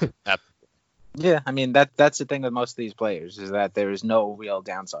 Yep. Yeah, I mean that's the thing with most of these players, is that there is no real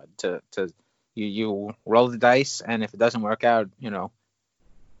downside to you roll the dice, and if it doesn't work out,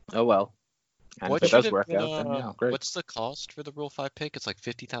 oh well. And what if it does work out, then great. What's the cost for the Rule 5 pick? It's like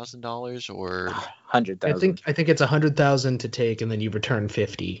 $50,000 or $100,000. I think it's $100,000 to take, and then you return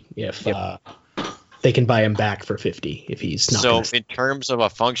 $50 if they can buy him back for $50 if he's not. So in terms of a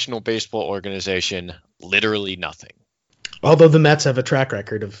functional baseball organization, literally nothing. Although the Mets have a track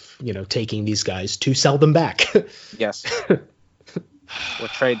record of, taking these guys to sell them back. Yes. Or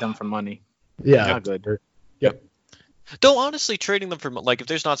trade them for money. Yeah. Not good. Yep. Though honestly, trading them for, if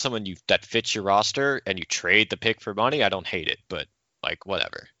there's not someone that fits your roster and you trade the pick for money, I don't hate it, but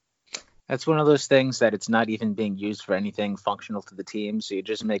whatever. That's one of those things that it's not even being used for anything functional to the team, so you're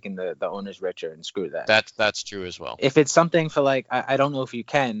just making the owners richer, and screw that. That's true as well. If it's something for I don't know if you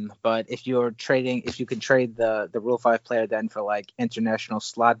can, but if you can trade the Rule 5 player then for international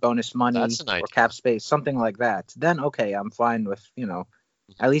slot bonus money or cap space, something like that, then okay, I'm fine with,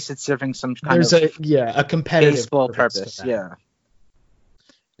 at least it's serving some kind of a competitive baseball purpose. Yeah.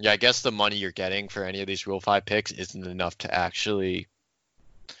 Yeah, I guess the money you're getting for any of these Rule 5 picks isn't enough to actually,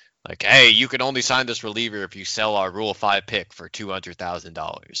 hey, you can only sign this reliever if you sell our Rule 5 pick for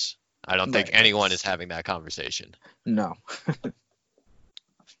 $200,000. I don't think anyone is having that conversation. No.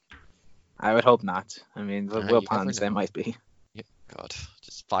 I would hope not. I mean, the Will Ponds, they might be. Yeah, God,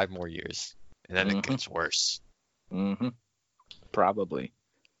 just 5 more years, and then it gets worse. Mm-hmm. Probably.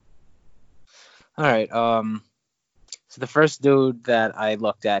 All right. So the first dude that I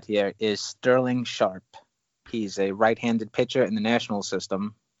looked at here is Sterling Sharp. He's a right-handed pitcher in the National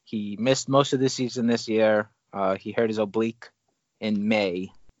system. He missed most of the season this year. He hurt his oblique in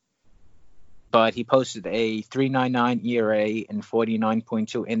May. But he posted a 3.99 ERA in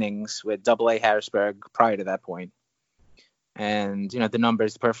 49.2 innings with AA Harrisburg prior to that point. And, the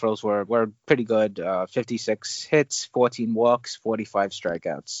numbers, the peripherals were pretty good. 56 hits, 14 walks, 45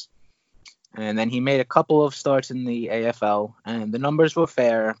 strikeouts. And then he made a couple of starts in the AFL, and the numbers were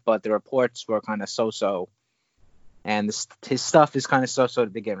fair, but the reports were kind of so-so. And his stuff is kind of so-so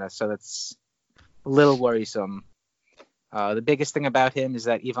to begin with, so that's a little worrisome. The biggest thing about him is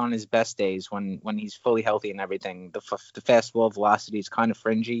that even on his best days, when he's fully healthy and everything, the fastball velocity is kind of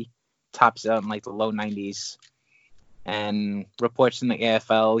fringy, tops out in the low 90s. And reports in the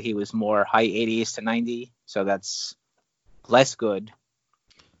AFL, he was more high 80s to 90, so that's less good.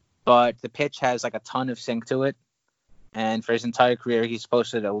 But the pitch has a ton of sink to it. And for his entire career, he's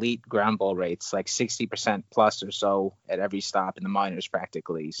posted elite ground ball rates, 60% plus or so at every stop in the minors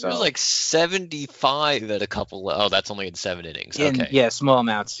practically. So it was 75 at a couple. Oh, that's only in 7 innings. Okay. Yeah, small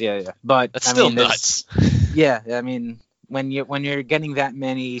amounts. Yeah. But that's still nuts. Yeah, I mean, when you're getting that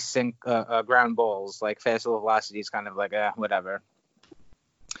many sink ground balls, fastball velocity is kind of whatever.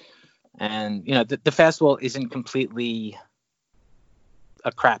 And the fastball isn't completely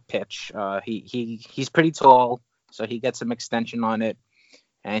a crap pitch. He's pretty tall, so he gets some extension on it,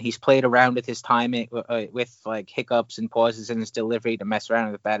 and he's played around with his timing with hiccups and pauses in his delivery to mess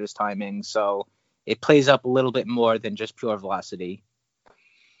around with batter's timing, so it plays up a little bit more than just pure velocity.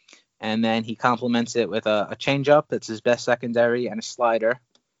 And then he complements it with a changeup that's his best secondary, and a slider,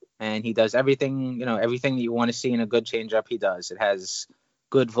 and he does everything that you want to see in a good changeup. He does. It has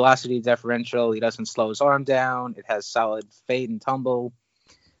good velocity differential. He doesn't slow his arm down. It has solid fade and tumble.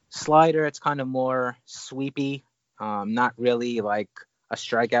 Slider, it's kind of more sweepy, not really a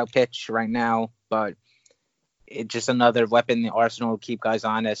strikeout pitch right now, but it's just another weapon in the arsenal to keep guys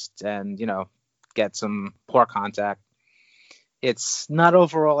honest and, get some poor contact. It's not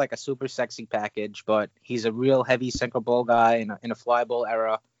overall like a super sexy package, but he's a real heavy sinker ball guy in a fly ball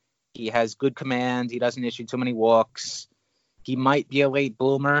era. He has good command. He doesn't issue too many walks. He might be a late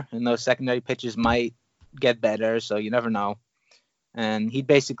bloomer, and those secondary pitches might get better, so you never know. And he'd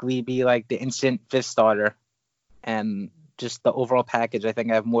basically be like the instant fifth starter. And just the overall package, I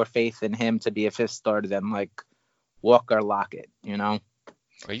think I have more faith in him to be a fifth starter than like Walker Lockett, you know?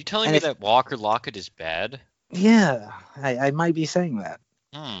 Are you telling me that Walker Lockett is bad? Yeah, I might be saying that.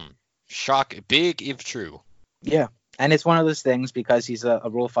 Shock, big if true. Yeah, and it's one of those things because he's a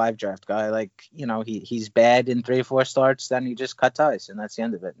Rule 5 draft guy. Like, you know, he's bad in 3 or 4 starts, then you just cut ties, and that's the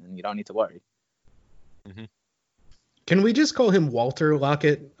end of it, and you don't need to worry. Mm-hmm. Can we just call him Walter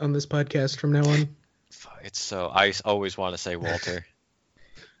Lockett on this podcast from now on? It's so I always want to say Walter.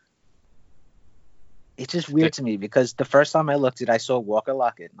 It's just weird to me because the first time I looked at it, I saw Walker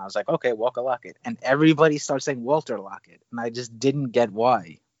Lockett, and I was like, okay, Walker Lockett. And everybody starts saying Walter Lockett, and I just didn't get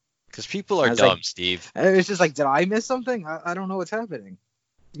why. Because people are dumb, like, Steve. It was just like, did I miss something? I don't know what's happening.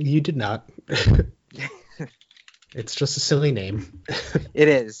 You did not. It's just a silly name. It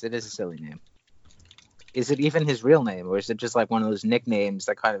is a silly name. Is it even his real name, or is it just like one of those nicknames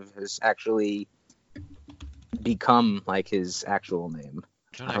that kind of has actually become like his actual name?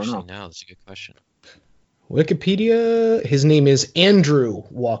 I don't know. That's a good question. Wikipedia, his name is Andrew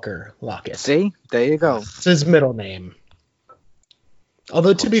Walker Lockett. See? There you go. It's his middle name.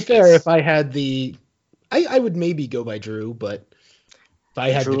 Although, to be fair, if I had I would maybe go by Drew, but if I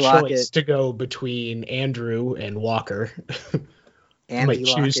had the choice to go between Andrew and Walker, I might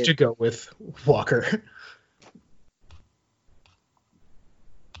choose to go with Walker.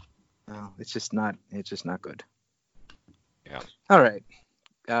 No, it's just not good. Yeah. All right.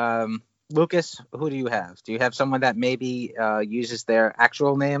 Lucas, who do you have? Do you have someone that maybe uses their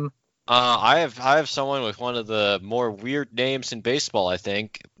actual name? I have someone with one of the more weird names in baseball, I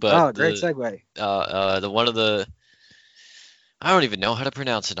think. But great segue. I don't even know how to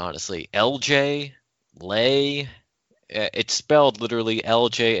pronounce it, honestly. LJ Lay. It's spelled literally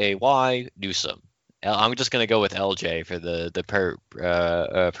LJAY Newsome. I'm just gonna go with LJ for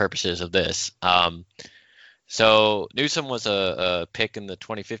the purposes of this. So Newsome was a pick in the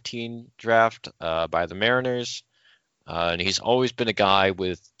 2015 draft by the Mariners, and he's always been a guy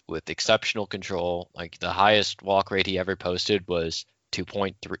with exceptional control. Like the highest walk rate he ever posted was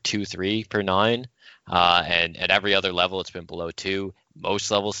 2.23 per 9, and at every other level it's been below 2.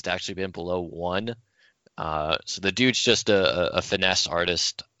 Most levels it's actually been below 1. So the dude's just a finesse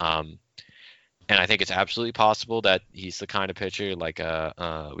artist. And I think it's absolutely possible that he's the kind of pitcher like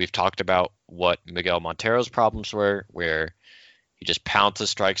we've talked about what Miguel Montero's problems were, where he just pounds the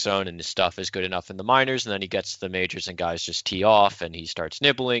strike zone and his stuff is good enough in the minors, and then he gets to the majors and guys just tee off and he starts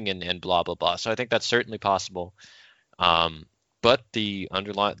nibbling and blah, blah, blah. So I think that's certainly possible. But the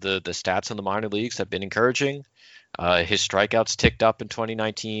stats in the minor leagues have been encouraging. His strikeouts ticked up in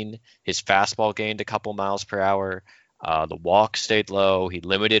 2019. His fastball gained a couple miles per hour. The walk stayed low. He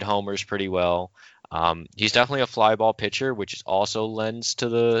limited homers pretty well. He's definitely a fly ball pitcher, which also lends to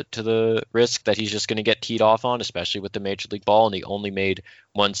the risk that he's just going to get teed off on, especially with the major league ball. And he only made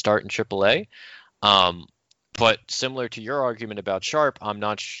 1 start in AAA. But similar to your argument about Sharp, I'm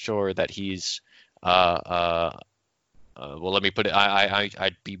not sure that he's. Well, let me put it.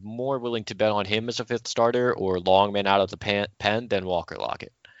 I'd be more willing to bet on him as a 5th starter or long man out of the pen than Walker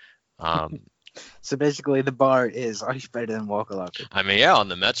Lockett. So basically, the bar is: are you better than Walker Lockett? I mean, yeah, on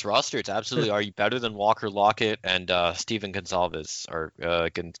the Mets roster, it's absolutely: are you better than Walker Lockett and Steven Gonsalves or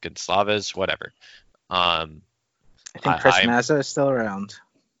Gonsalves, whatever. I think Chris Mazza is still around.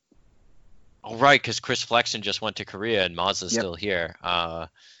 Oh, right, because Chris Flexen just went to Korea and Mazza's still here. I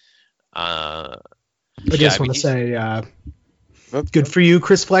just want to say, good for you,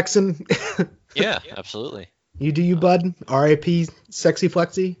 Chris Flexen. Yeah, absolutely. You do you, bud. R.I.P. Sexy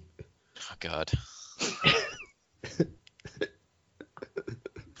Flexy. Oh, God.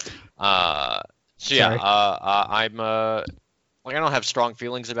 So yeah, I'm like I don't have strong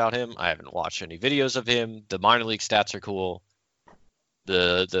feelings about him. I haven't watched any videos of him. The minor league stats are cool.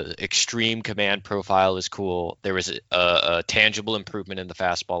 The extreme command profile is cool. There was a tangible improvement in the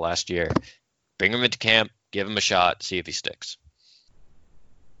fastball last year. Bring him into camp, give him a shot, see if he sticks.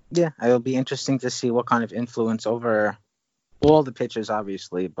 Yeah, it'll be interesting to see what kind of influence over all the pitchers,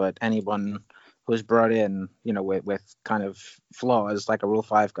 obviously, but anyone who's brought in, you know, with kind of flaws, like a Rule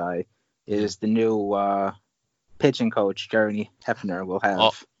 5 guy, is the new pitching coach, Jeremy Hefner, will have.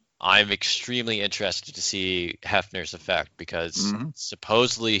 Oh, I'm extremely interested to see Hefner's effect because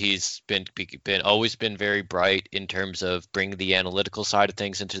supposedly he's been always been very bright in terms of bringing the analytical side of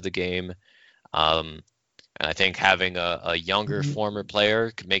things into the game. And I think having a younger former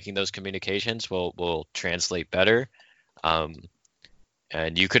player making those communications will translate better. And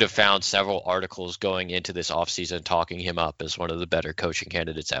you could have found several articles going into this offseason talking him up as one of the better coaching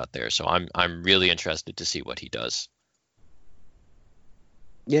candidates out there. So I'm really interested to see what he does.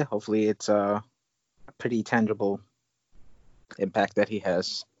 Yeah, hopefully it's a pretty tangible impact that he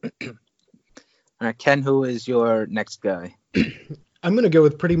has. All right, Ken, who is your next guy? I'm going to go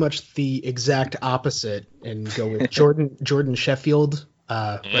with pretty much the exact opposite and go with Jordan Sheffield,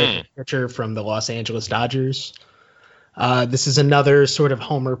 right pitcher from the Los Angeles Dodgers. This is another sort of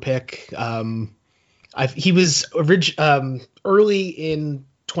homer pick. He was early in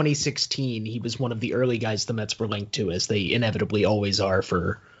 2016. He was one of the early guys the Mets were linked to, as they inevitably always are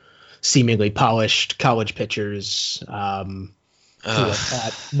for seemingly polished college pitchers who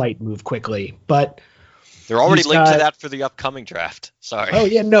that might move quickly. But they're already linked to that for the upcoming draft. Sorry. Oh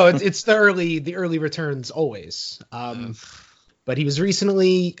yeah, no, it's the early returns always. But he was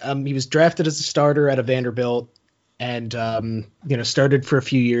recently he was drafted as a starter out of Vanderbilt. And, started for a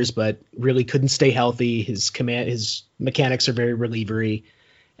few years, but really couldn't stay healthy. His mechanics are very relievery.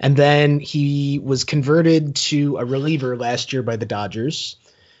 And then he was converted to a reliever last year by the Dodgers.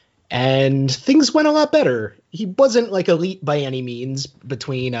 And things went a lot better. He wasn't like elite by any means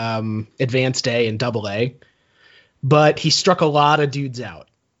between Advanced A and Double A, but he struck a lot of dudes out.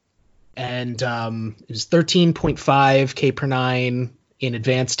 And it was 13.5 K per nine in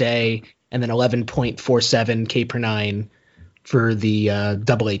Advanced A, and then 11.47 K per nine for the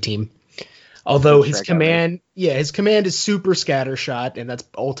Double A team. Although his command is super scattershot, and that's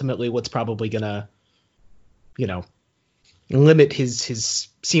ultimately what's probably gonna, limit his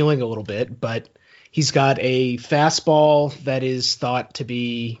ceiling a little bit. But he's got a fastball that is thought to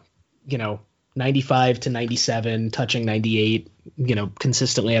be, 95 to 97, touching 98,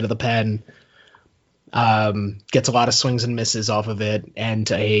 consistently out of the pen. Gets a lot of swings and misses off of it, and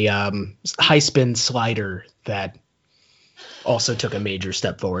a high spin slider that also took a major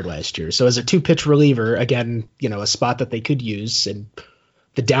step forward last year. So as a 2-pitch reliever, again, a spot that they could use. And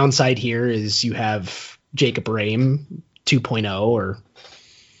the downside here is you have Jacob Rame 2.0, or,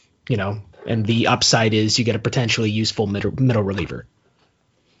 and the upside is you get a potentially useful middle reliever.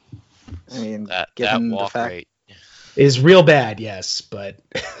 I mean, that walk rate is real bad, yes, but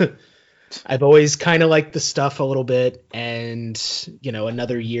I've always kind of liked the stuff a little bit, and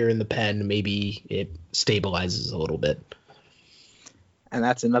another year in the pen, maybe it stabilizes a little bit. And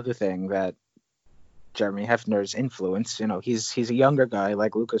that's another thing that Jeremy Hefner's influence. He's a younger guy,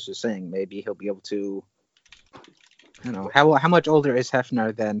 like Lucas was saying. Maybe he'll be able to. How much older is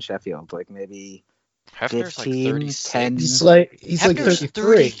Hefner than Sheffield? Like maybe Hefner's 15, like 10. He's like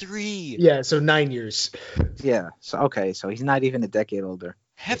 33. Yeah, so 9 years. Yeah. So he's not even a decade older.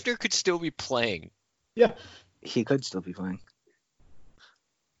 Hefner could still be playing. Yeah, he could still be playing.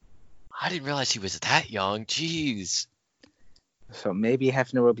 I didn't realize he was that young. Jeez. So maybe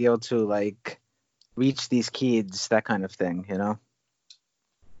Hefner will be able to reach these kids, that kind of thing,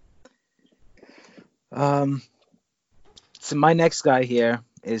 So my next guy here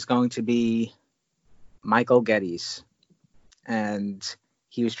is going to be Michael Geddes, and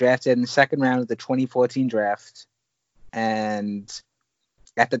he was drafted in the second round of the 2014 draft, and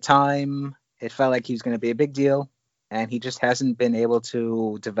at the time it felt like he was going to be a big deal, and he just hasn't been able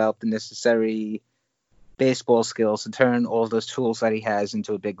to develop the necessary baseball skills to turn all those tools that he has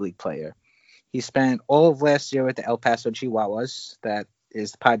into a big league player. He spent all of last year with the El Paso Chihuahuas, that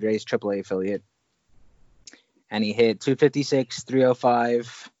is the Padres AAA affiliate, and he hit 256,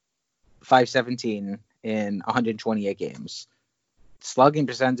 305, 517 in 128 games. Slugging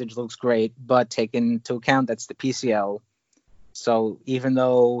percentage looks great, but taking into account that's the PCL. So even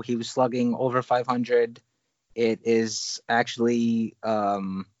though he was slugging over 500, it is actually a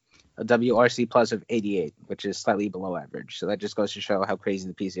WRC plus of 88, which is slightly below average. So that just goes to show how crazy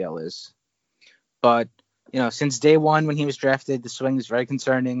the PCL is. But, since day one when he was drafted, the swing is very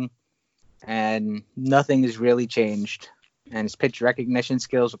concerning, and nothing has really changed. And his pitch recognition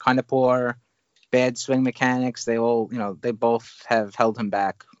skills were kind of poor. Bad swing mechanics, they both have held him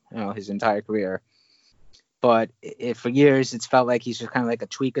back, his entire career. But for years, it's felt like he's just kind of like a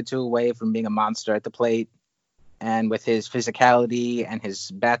tweak or two away from being a monster at the plate. And with his physicality and his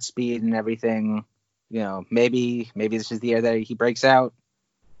bat speed and everything, maybe this is the year that he breaks out.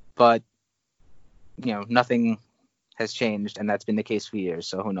 But, nothing has changed, and that's been the case for years,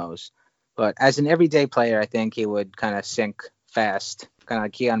 so who knows. But as an everyday player, I think he would kind of sink fast, kind of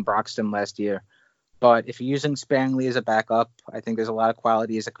like Keon Broxton last year. But if you're using sparingly as a backup, I think there's a lot of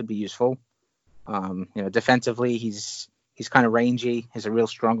qualities that could be useful. Defensively, he's kind of rangy. He has a real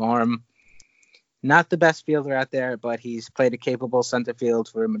strong arm. not the best fielder out there, but he's played a capable center field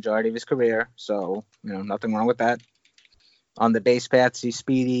for a majority of his career. So, nothing wrong with that. On the base paths, he's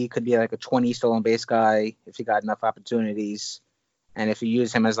speedy, could be like a 20 stolen base guy if he got enough opportunities. And if you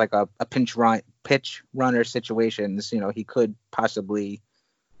use him as like a pitch runner situations, he could possibly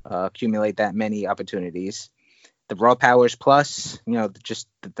accumulate that many opportunities. The raw powers plus, just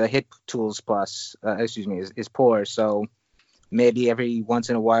the hit tools plus, is poor. So maybe every once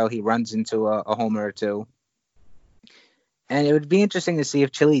in a while he runs into a homer or two. And it would be interesting to see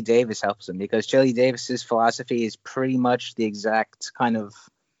if Chili Davis helps him, because Chili Davis's philosophy is pretty much the exact kind of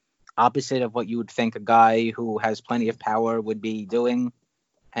opposite of what you would think a guy who has plenty of power would be doing.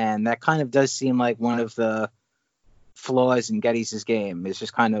 And that kind of does seem like one of the flaws in Geddes' game. It's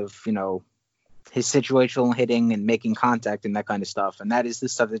just kind of, his situational hitting and making contact and that kind of stuff. And that is the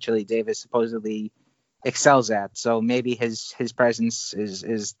stuff that Chili Davis supposedly excels at. So maybe his presence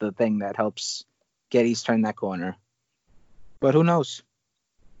is the thing that helps Geddes turn that corner. But who knows?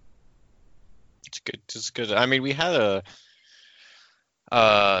 It's good. I mean, we had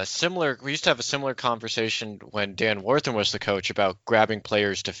we used to have a similar conversation when Dan Warthen was the coach about grabbing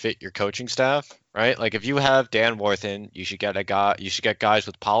players to fit your coaching staff, right? Like if you have Dan Warthen, you should get guys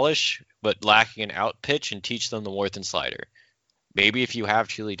with polish but lacking an out pitch and teach them the Warthen slider. Maybe if you have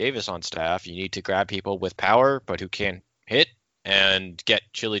Chili Davis on staff, you need to grab people with power but who can't hit and get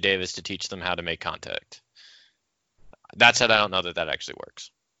Chili Davis to teach them how to make contact. That said, I don't know that actually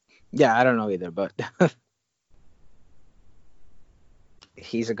works. Yeah, I don't know either, but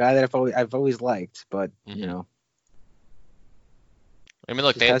he's a guy that I've always liked, but I mean,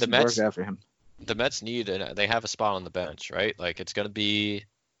 look, the Mets after him. The Mets they have a spot on the bench, right? Like it's going to be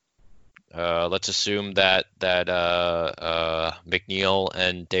let's assume that McNeil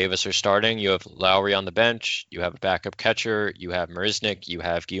and Davis are starting. You have Lowry on the bench, you have a backup catcher, you have Marisnik, you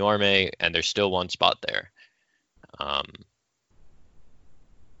have Guillorme, and there's still one spot there.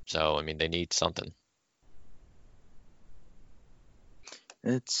 So I mean, they need something.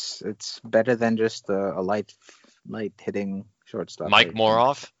 It's better than just a light hitting shortstop. Mike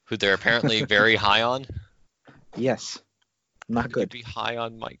Moroff, who they're apparently very high on. Yes, not good. Be high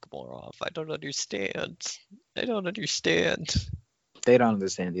on Mike Moroff. I don't understand. They don't understand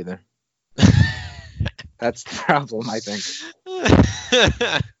either. That's the problem, I think.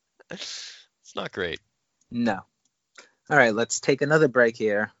 It's not great. No. All right, let's take another break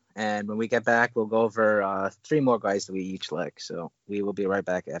here. And when we get back, we'll go over 3 more guys that we each like. So we will be right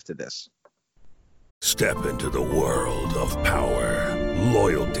back after this. Step into the world of power,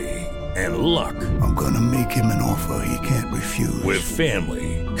 loyalty, and luck. I'm going to make him an offer he can't refuse. With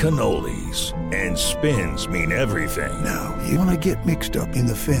family, cannolis, and spins mean everything. Now, you want to get mixed up in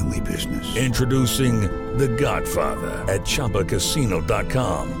the family business. Introducing The Godfather at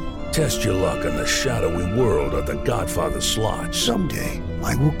ChumbaCasino.com. Test your luck in the shadowy world of The Godfather slot. Someday,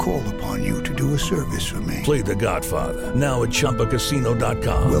 I will call upon you to do a service for me. Play The Godfather, now at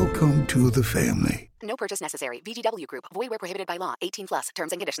ChumbaCasino.com. Welcome to the family. No purchase necessary. VGW Group. Void where prohibited by law. 18+.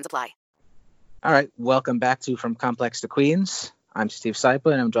 Terms and conditions apply. All right, welcome back to From Complex to Queens. I'm Steve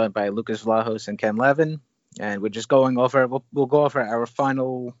Saipa, and I'm joined by Lucas Vlahos and Ken Levin. And we're just going over, we'll go over our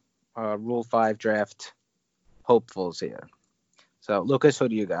final Rule 5 draft hopefuls here. So, Lucas, who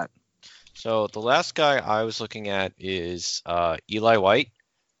do you got? So the last guy I was looking at is Eli White.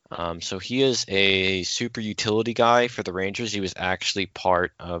 So he is a super utility guy for the Rangers. He was actually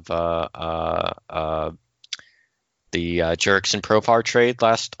part of the Jurickson Profar trade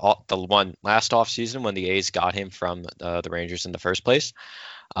last offseason when the A's got him from the Rangers in the first place.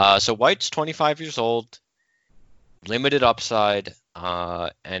 So White's 25 years old, limited upside,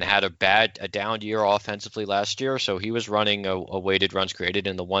 and had a down year offensively last year. So he was running a weighted runs created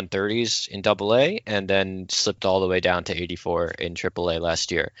in the 130s in AA, and then slipped all the way down to 84 in AAA last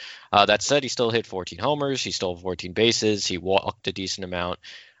year. That said, he still hit 14 homers. He stole 14 bases. He walked a decent amount.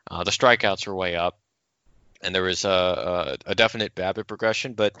 The strikeouts were way up, and there was a definite BABIP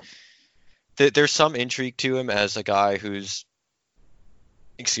progression. But there's some intrigue to him as a guy who's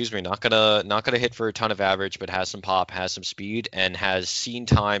not gonna hit for a ton of average, but has some pop, has some speed, and has seen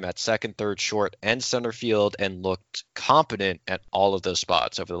time at second, third, short, and center field, and looked competent at all of those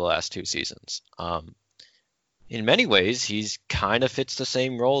spots over the last 2 seasons. In many ways, he's kind of fits the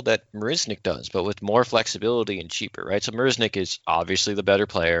same role that Marisnik does, but with more flexibility and cheaper, right? So Marisnik is obviously the better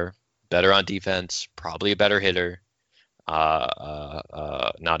player, better on defense, probably a better hitter.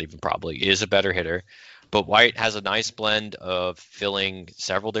 Not even probably, is a better hitter. But White has a nice blend of filling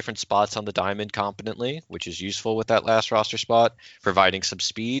several different spots on the diamond competently, which is useful with that last roster spot, providing some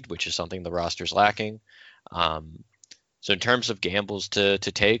speed, which is something the roster's lacking. So in terms of gambles to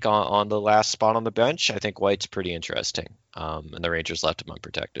take on the last spot on the bench, I think White's pretty interesting. And the Rangers left him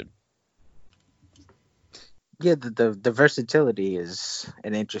unprotected. Yeah, the versatility is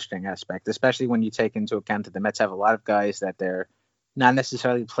an interesting aspect, especially when you take into account that the Mets have a lot of guys that they're not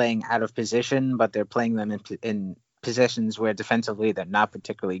necessarily playing out of position, but they're playing them in positions where defensively they're not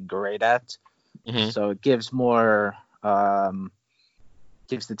particularly great at. Mm-hmm. So it gives the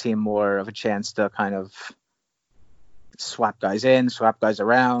team more of a chance to kind of swap guys in, swap guys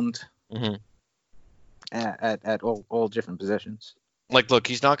around at all different positions. Like, look,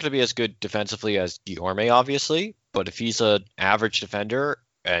 he's not going to be as good defensively as Guillorme, obviously, but if he's an average defender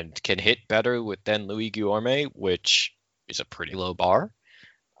and can hit better than Louis Guillorme, which is a pretty low bar,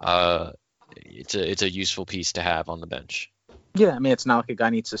 it's a useful piece to have on the bench. Yeah, I mean, it's not like a guy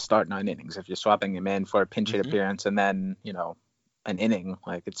needs to start 9 innings. If you're swapping him in for a pinch hit appearance and then, an inning,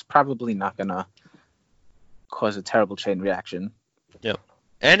 like, it's probably not going to cause a terrible chain reaction. Yep.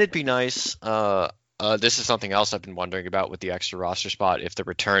 And it'd be nice. This is something else I've been wondering about with the extra roster spot. If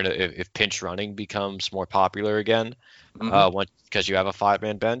if pinch running becomes more popular again, because you have a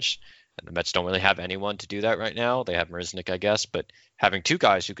 5-man bench, and the Mets don't really have anyone to do that right now. They have Marisnick, I guess, but having 2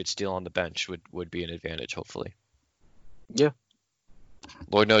 guys who could steal on the bench would be an advantage, hopefully. Yeah.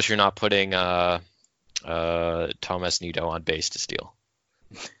 Lord knows you're not putting Thomas Nido on base to steal.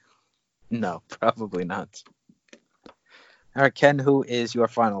 No, probably not. All right, Ken, who is your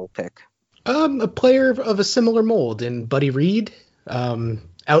final pick? A player of a similar mold in Buddy Reed,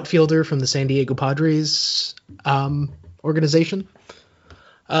 outfielder from the San Diego Padres organization.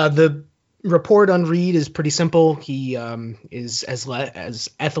 The report on Reed is pretty simple. He is as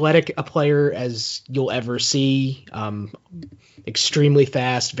athletic a player as you'll ever see. Extremely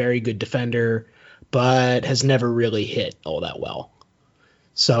fast, very good defender, but has never really hit all that well.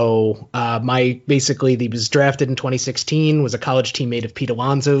 So he was drafted in 2016, was a college teammate of Pete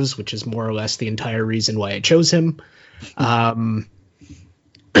Alonso's, which is more or less the entire reason why I chose him.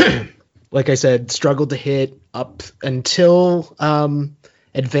 Like I said, struggled to hit up until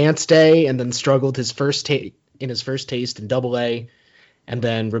advanced day, and then struggled his first taste in Double-A, and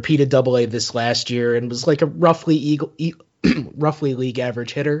then repeated Double-A this last year, and was like a roughly league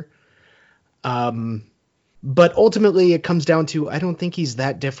average hitter. But ultimately, it comes down to, I don't think he's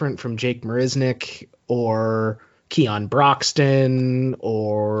that different from Jake Marisnick or Keon Broxton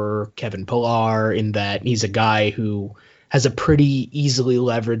or Kevin Pillar, in that he's a guy who has a pretty easily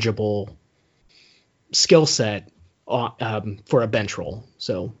leverageable skill set for a bench role.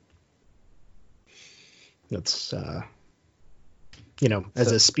 So that's, as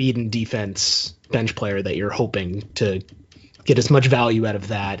a speed and defense bench player that you're hoping to get as much value out of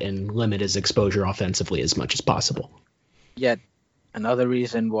that and limit his exposure offensively as much as possible. Yet another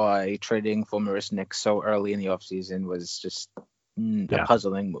reason why trading for Marisnick so early in the offseason was just a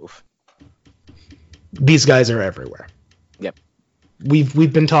puzzling move. These guys are everywhere. Yep.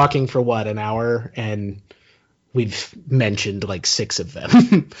 We've been talking for an hour, and we've mentioned like 6 of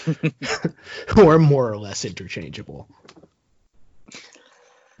them who are more or less interchangeable.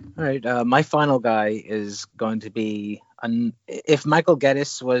 All right. My final guy is going to be, if Michael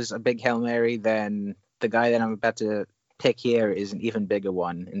Geddes was a big Hail Mary, then the guy that I'm about to pick here is an even bigger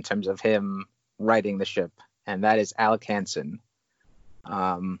one in terms of him righting the ship, and that is Alec Hansen.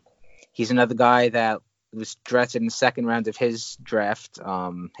 He's another guy that was drafted in the second round of his draft,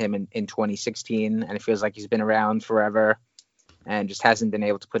 him in 2016, and it feels like he's been around forever and just hasn't been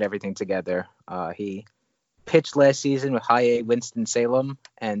able to put everything together. He pitched last season with High A Winston-Salem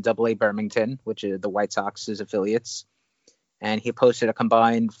and Double A Birmingham, which are the White Sox's affiliates. And he posted a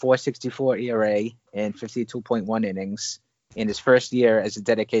combined .464 ERA in 52.1 innings in his first year as a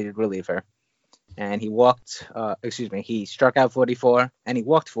dedicated reliever. And he struck out 44, and he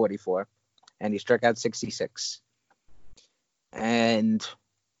walked 44, and he struck out 66. And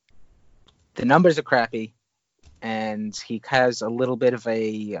the numbers are crappy, and he has a little bit of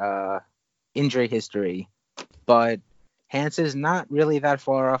a injury history, but Hansen is not really that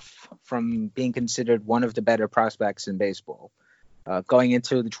far off from being considered one of the better prospects in baseball. Going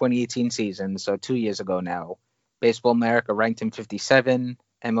into the 2018 season, so 2 years ago now, Baseball America ranked him 57,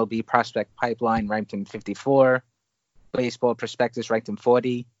 MLB Prospect Pipeline ranked him 54, Baseball Prospectus ranked him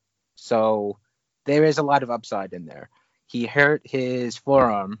 40. So there is a lot of upside in there. He hurt his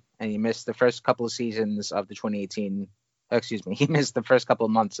forearm, and he missed the first couple of seasons of the 2018. He missed the first couple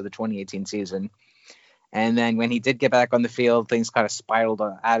of months of the 2018 season. And then when he did get back on the field, things kind of spiraled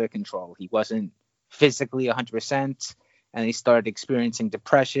out of control. He wasn't physically 100%, and he started experiencing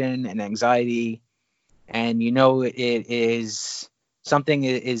depression and anxiety. And something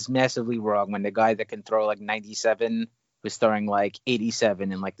is massively wrong when the guy that can throw like 97 was throwing like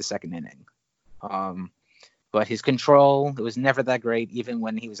 87 in like the second inning. But his control, it was never that great, even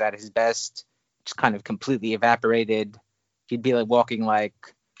when he was at his best. Just kind of completely evaporated. He'd be like walking like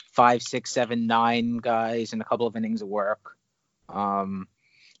 5, 6, 7, 9 guys in a couple of innings of work.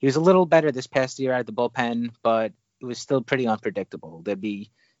 He was a little better this past year at the bullpen, but it was still pretty unpredictable. There'd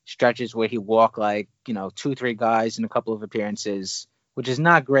be stretches where he'd walk like, 2, 3 guys in a couple of appearances, which is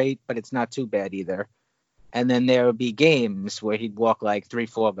not great, but it's not too bad either. And then there would be games where he'd walk like 3,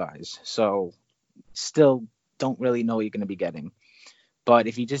 4 guys. So still don't really know what you're going to be getting. But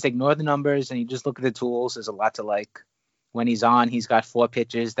if you just ignore the numbers and you just look at the tools, there's a lot to like. When he's on, he's got 4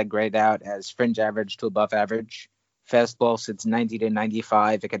 pitches that grade out as fringe average to above average. Fastball sits 90 to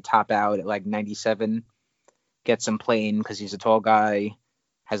 95. It could top out at like 97. Get some plane because he's a tall guy.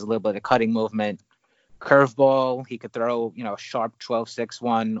 Has a little bit of cutting movement. Curveball, he could throw, a sharp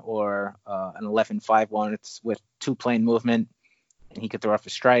 12-6-1 or an 11-5-1 with 2 plane movement. And he could throw it for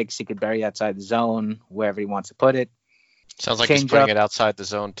strikes. He could bury outside the zone, wherever he wants to put it. Sounds like he's putting it outside the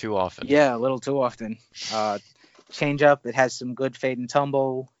zone too often. Yeah, a little too often. Change up, it has some good fade and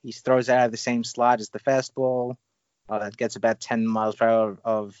tumble. He throws it out of the same slot as the fastball. That gets about 10 miles per hour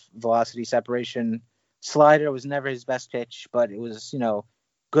of velocity separation. Slider was never his best pitch, but it was,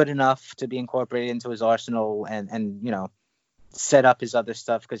 good enough to be incorporated into his arsenal and set up his other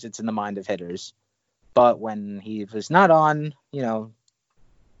stuff because it's in the mind of hitters. But when he was not on,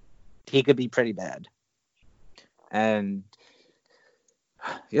 he could be pretty bad. And,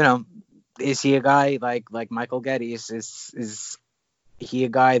 is he a guy like Michael Geddes? Is he a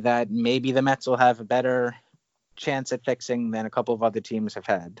guy that maybe the Mets will have a better chance at fixing than a couple of other teams have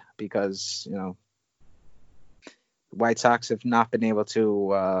had? Because, the White Sox have not been able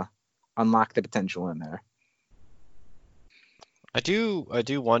to unlock the potential in there. I do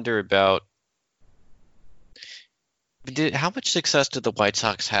wonder about how much success did the White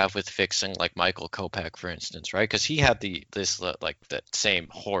Sox have with fixing like Michael Kopech, for instance, right? Because he had that same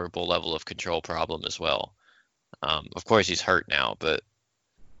horrible level of control problem as well. Of course, he's hurt now, but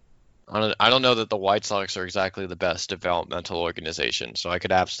I don't know that the White Sox are exactly the best developmental organization. So I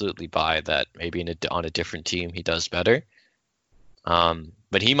could absolutely buy that maybe on a different team he does better.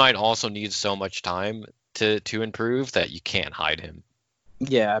 But he might also need so much time to improve that you can't hide him.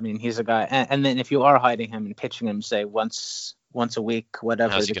 Yeah, I mean, he's a guy. And then if you are hiding him and pitching him, say, once a week,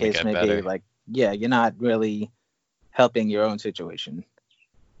 whatever the case may be, like, yeah, you're not really helping your own situation.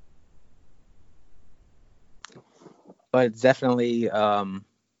 But it's definitely a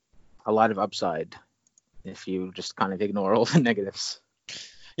lot of upside if you just kind of ignore all the negatives.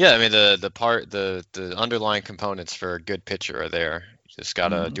 Yeah, I mean, the underlying components for a good pitcher are there. You just got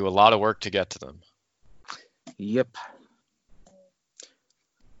to do a lot of work to get to them. Yep.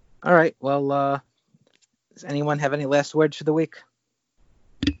 All right. Well, does anyone have any last words for the week?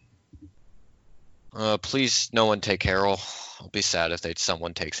 Please, no one take Harrell. I'll be sad if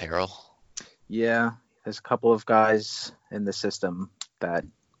someone takes Harrell. Yeah, there's a couple of guys in the system that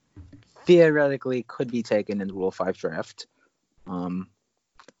theoretically could be taken in the Rule 5 draft. I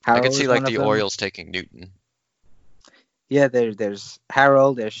could see like the Orioles taking Newton. Yeah, there's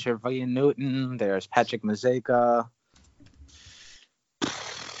Harold, there's Shervyen Newton, there's Patrick Mazeika.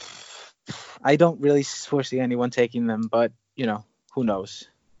 I don't really foresee anyone taking them, but, who knows?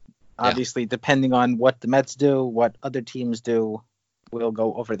 Yeah. Obviously, depending on what the Mets do, what other teams do, we'll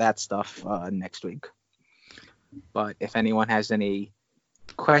go over that stuff next week. But if anyone has any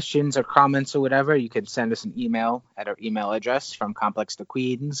questions or comments or whatever, you can send us an email at our email address from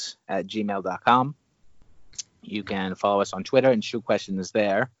complextoqueens@gmail.com. You can follow us on Twitter and shoot questions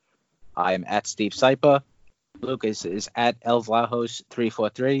there. I am at Steve Sypa. Lucas is at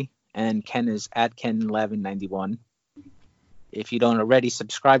elvlajos343. And Ken is at Ken1191. If you don't already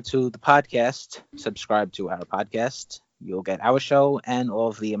subscribe to the podcast, subscribe to our podcast. You'll get our show and all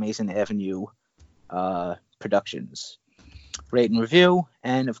of the Amazing Avenue productions. Rate and review.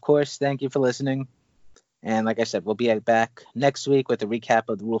 And, of course, thank you for listening. And like I said, we'll be back next week with a recap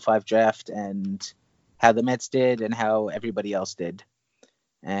of the Rule 5 draft and how the Mets did and how everybody else did.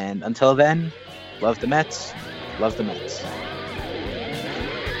 And until then, love the Mets. Love the Mets.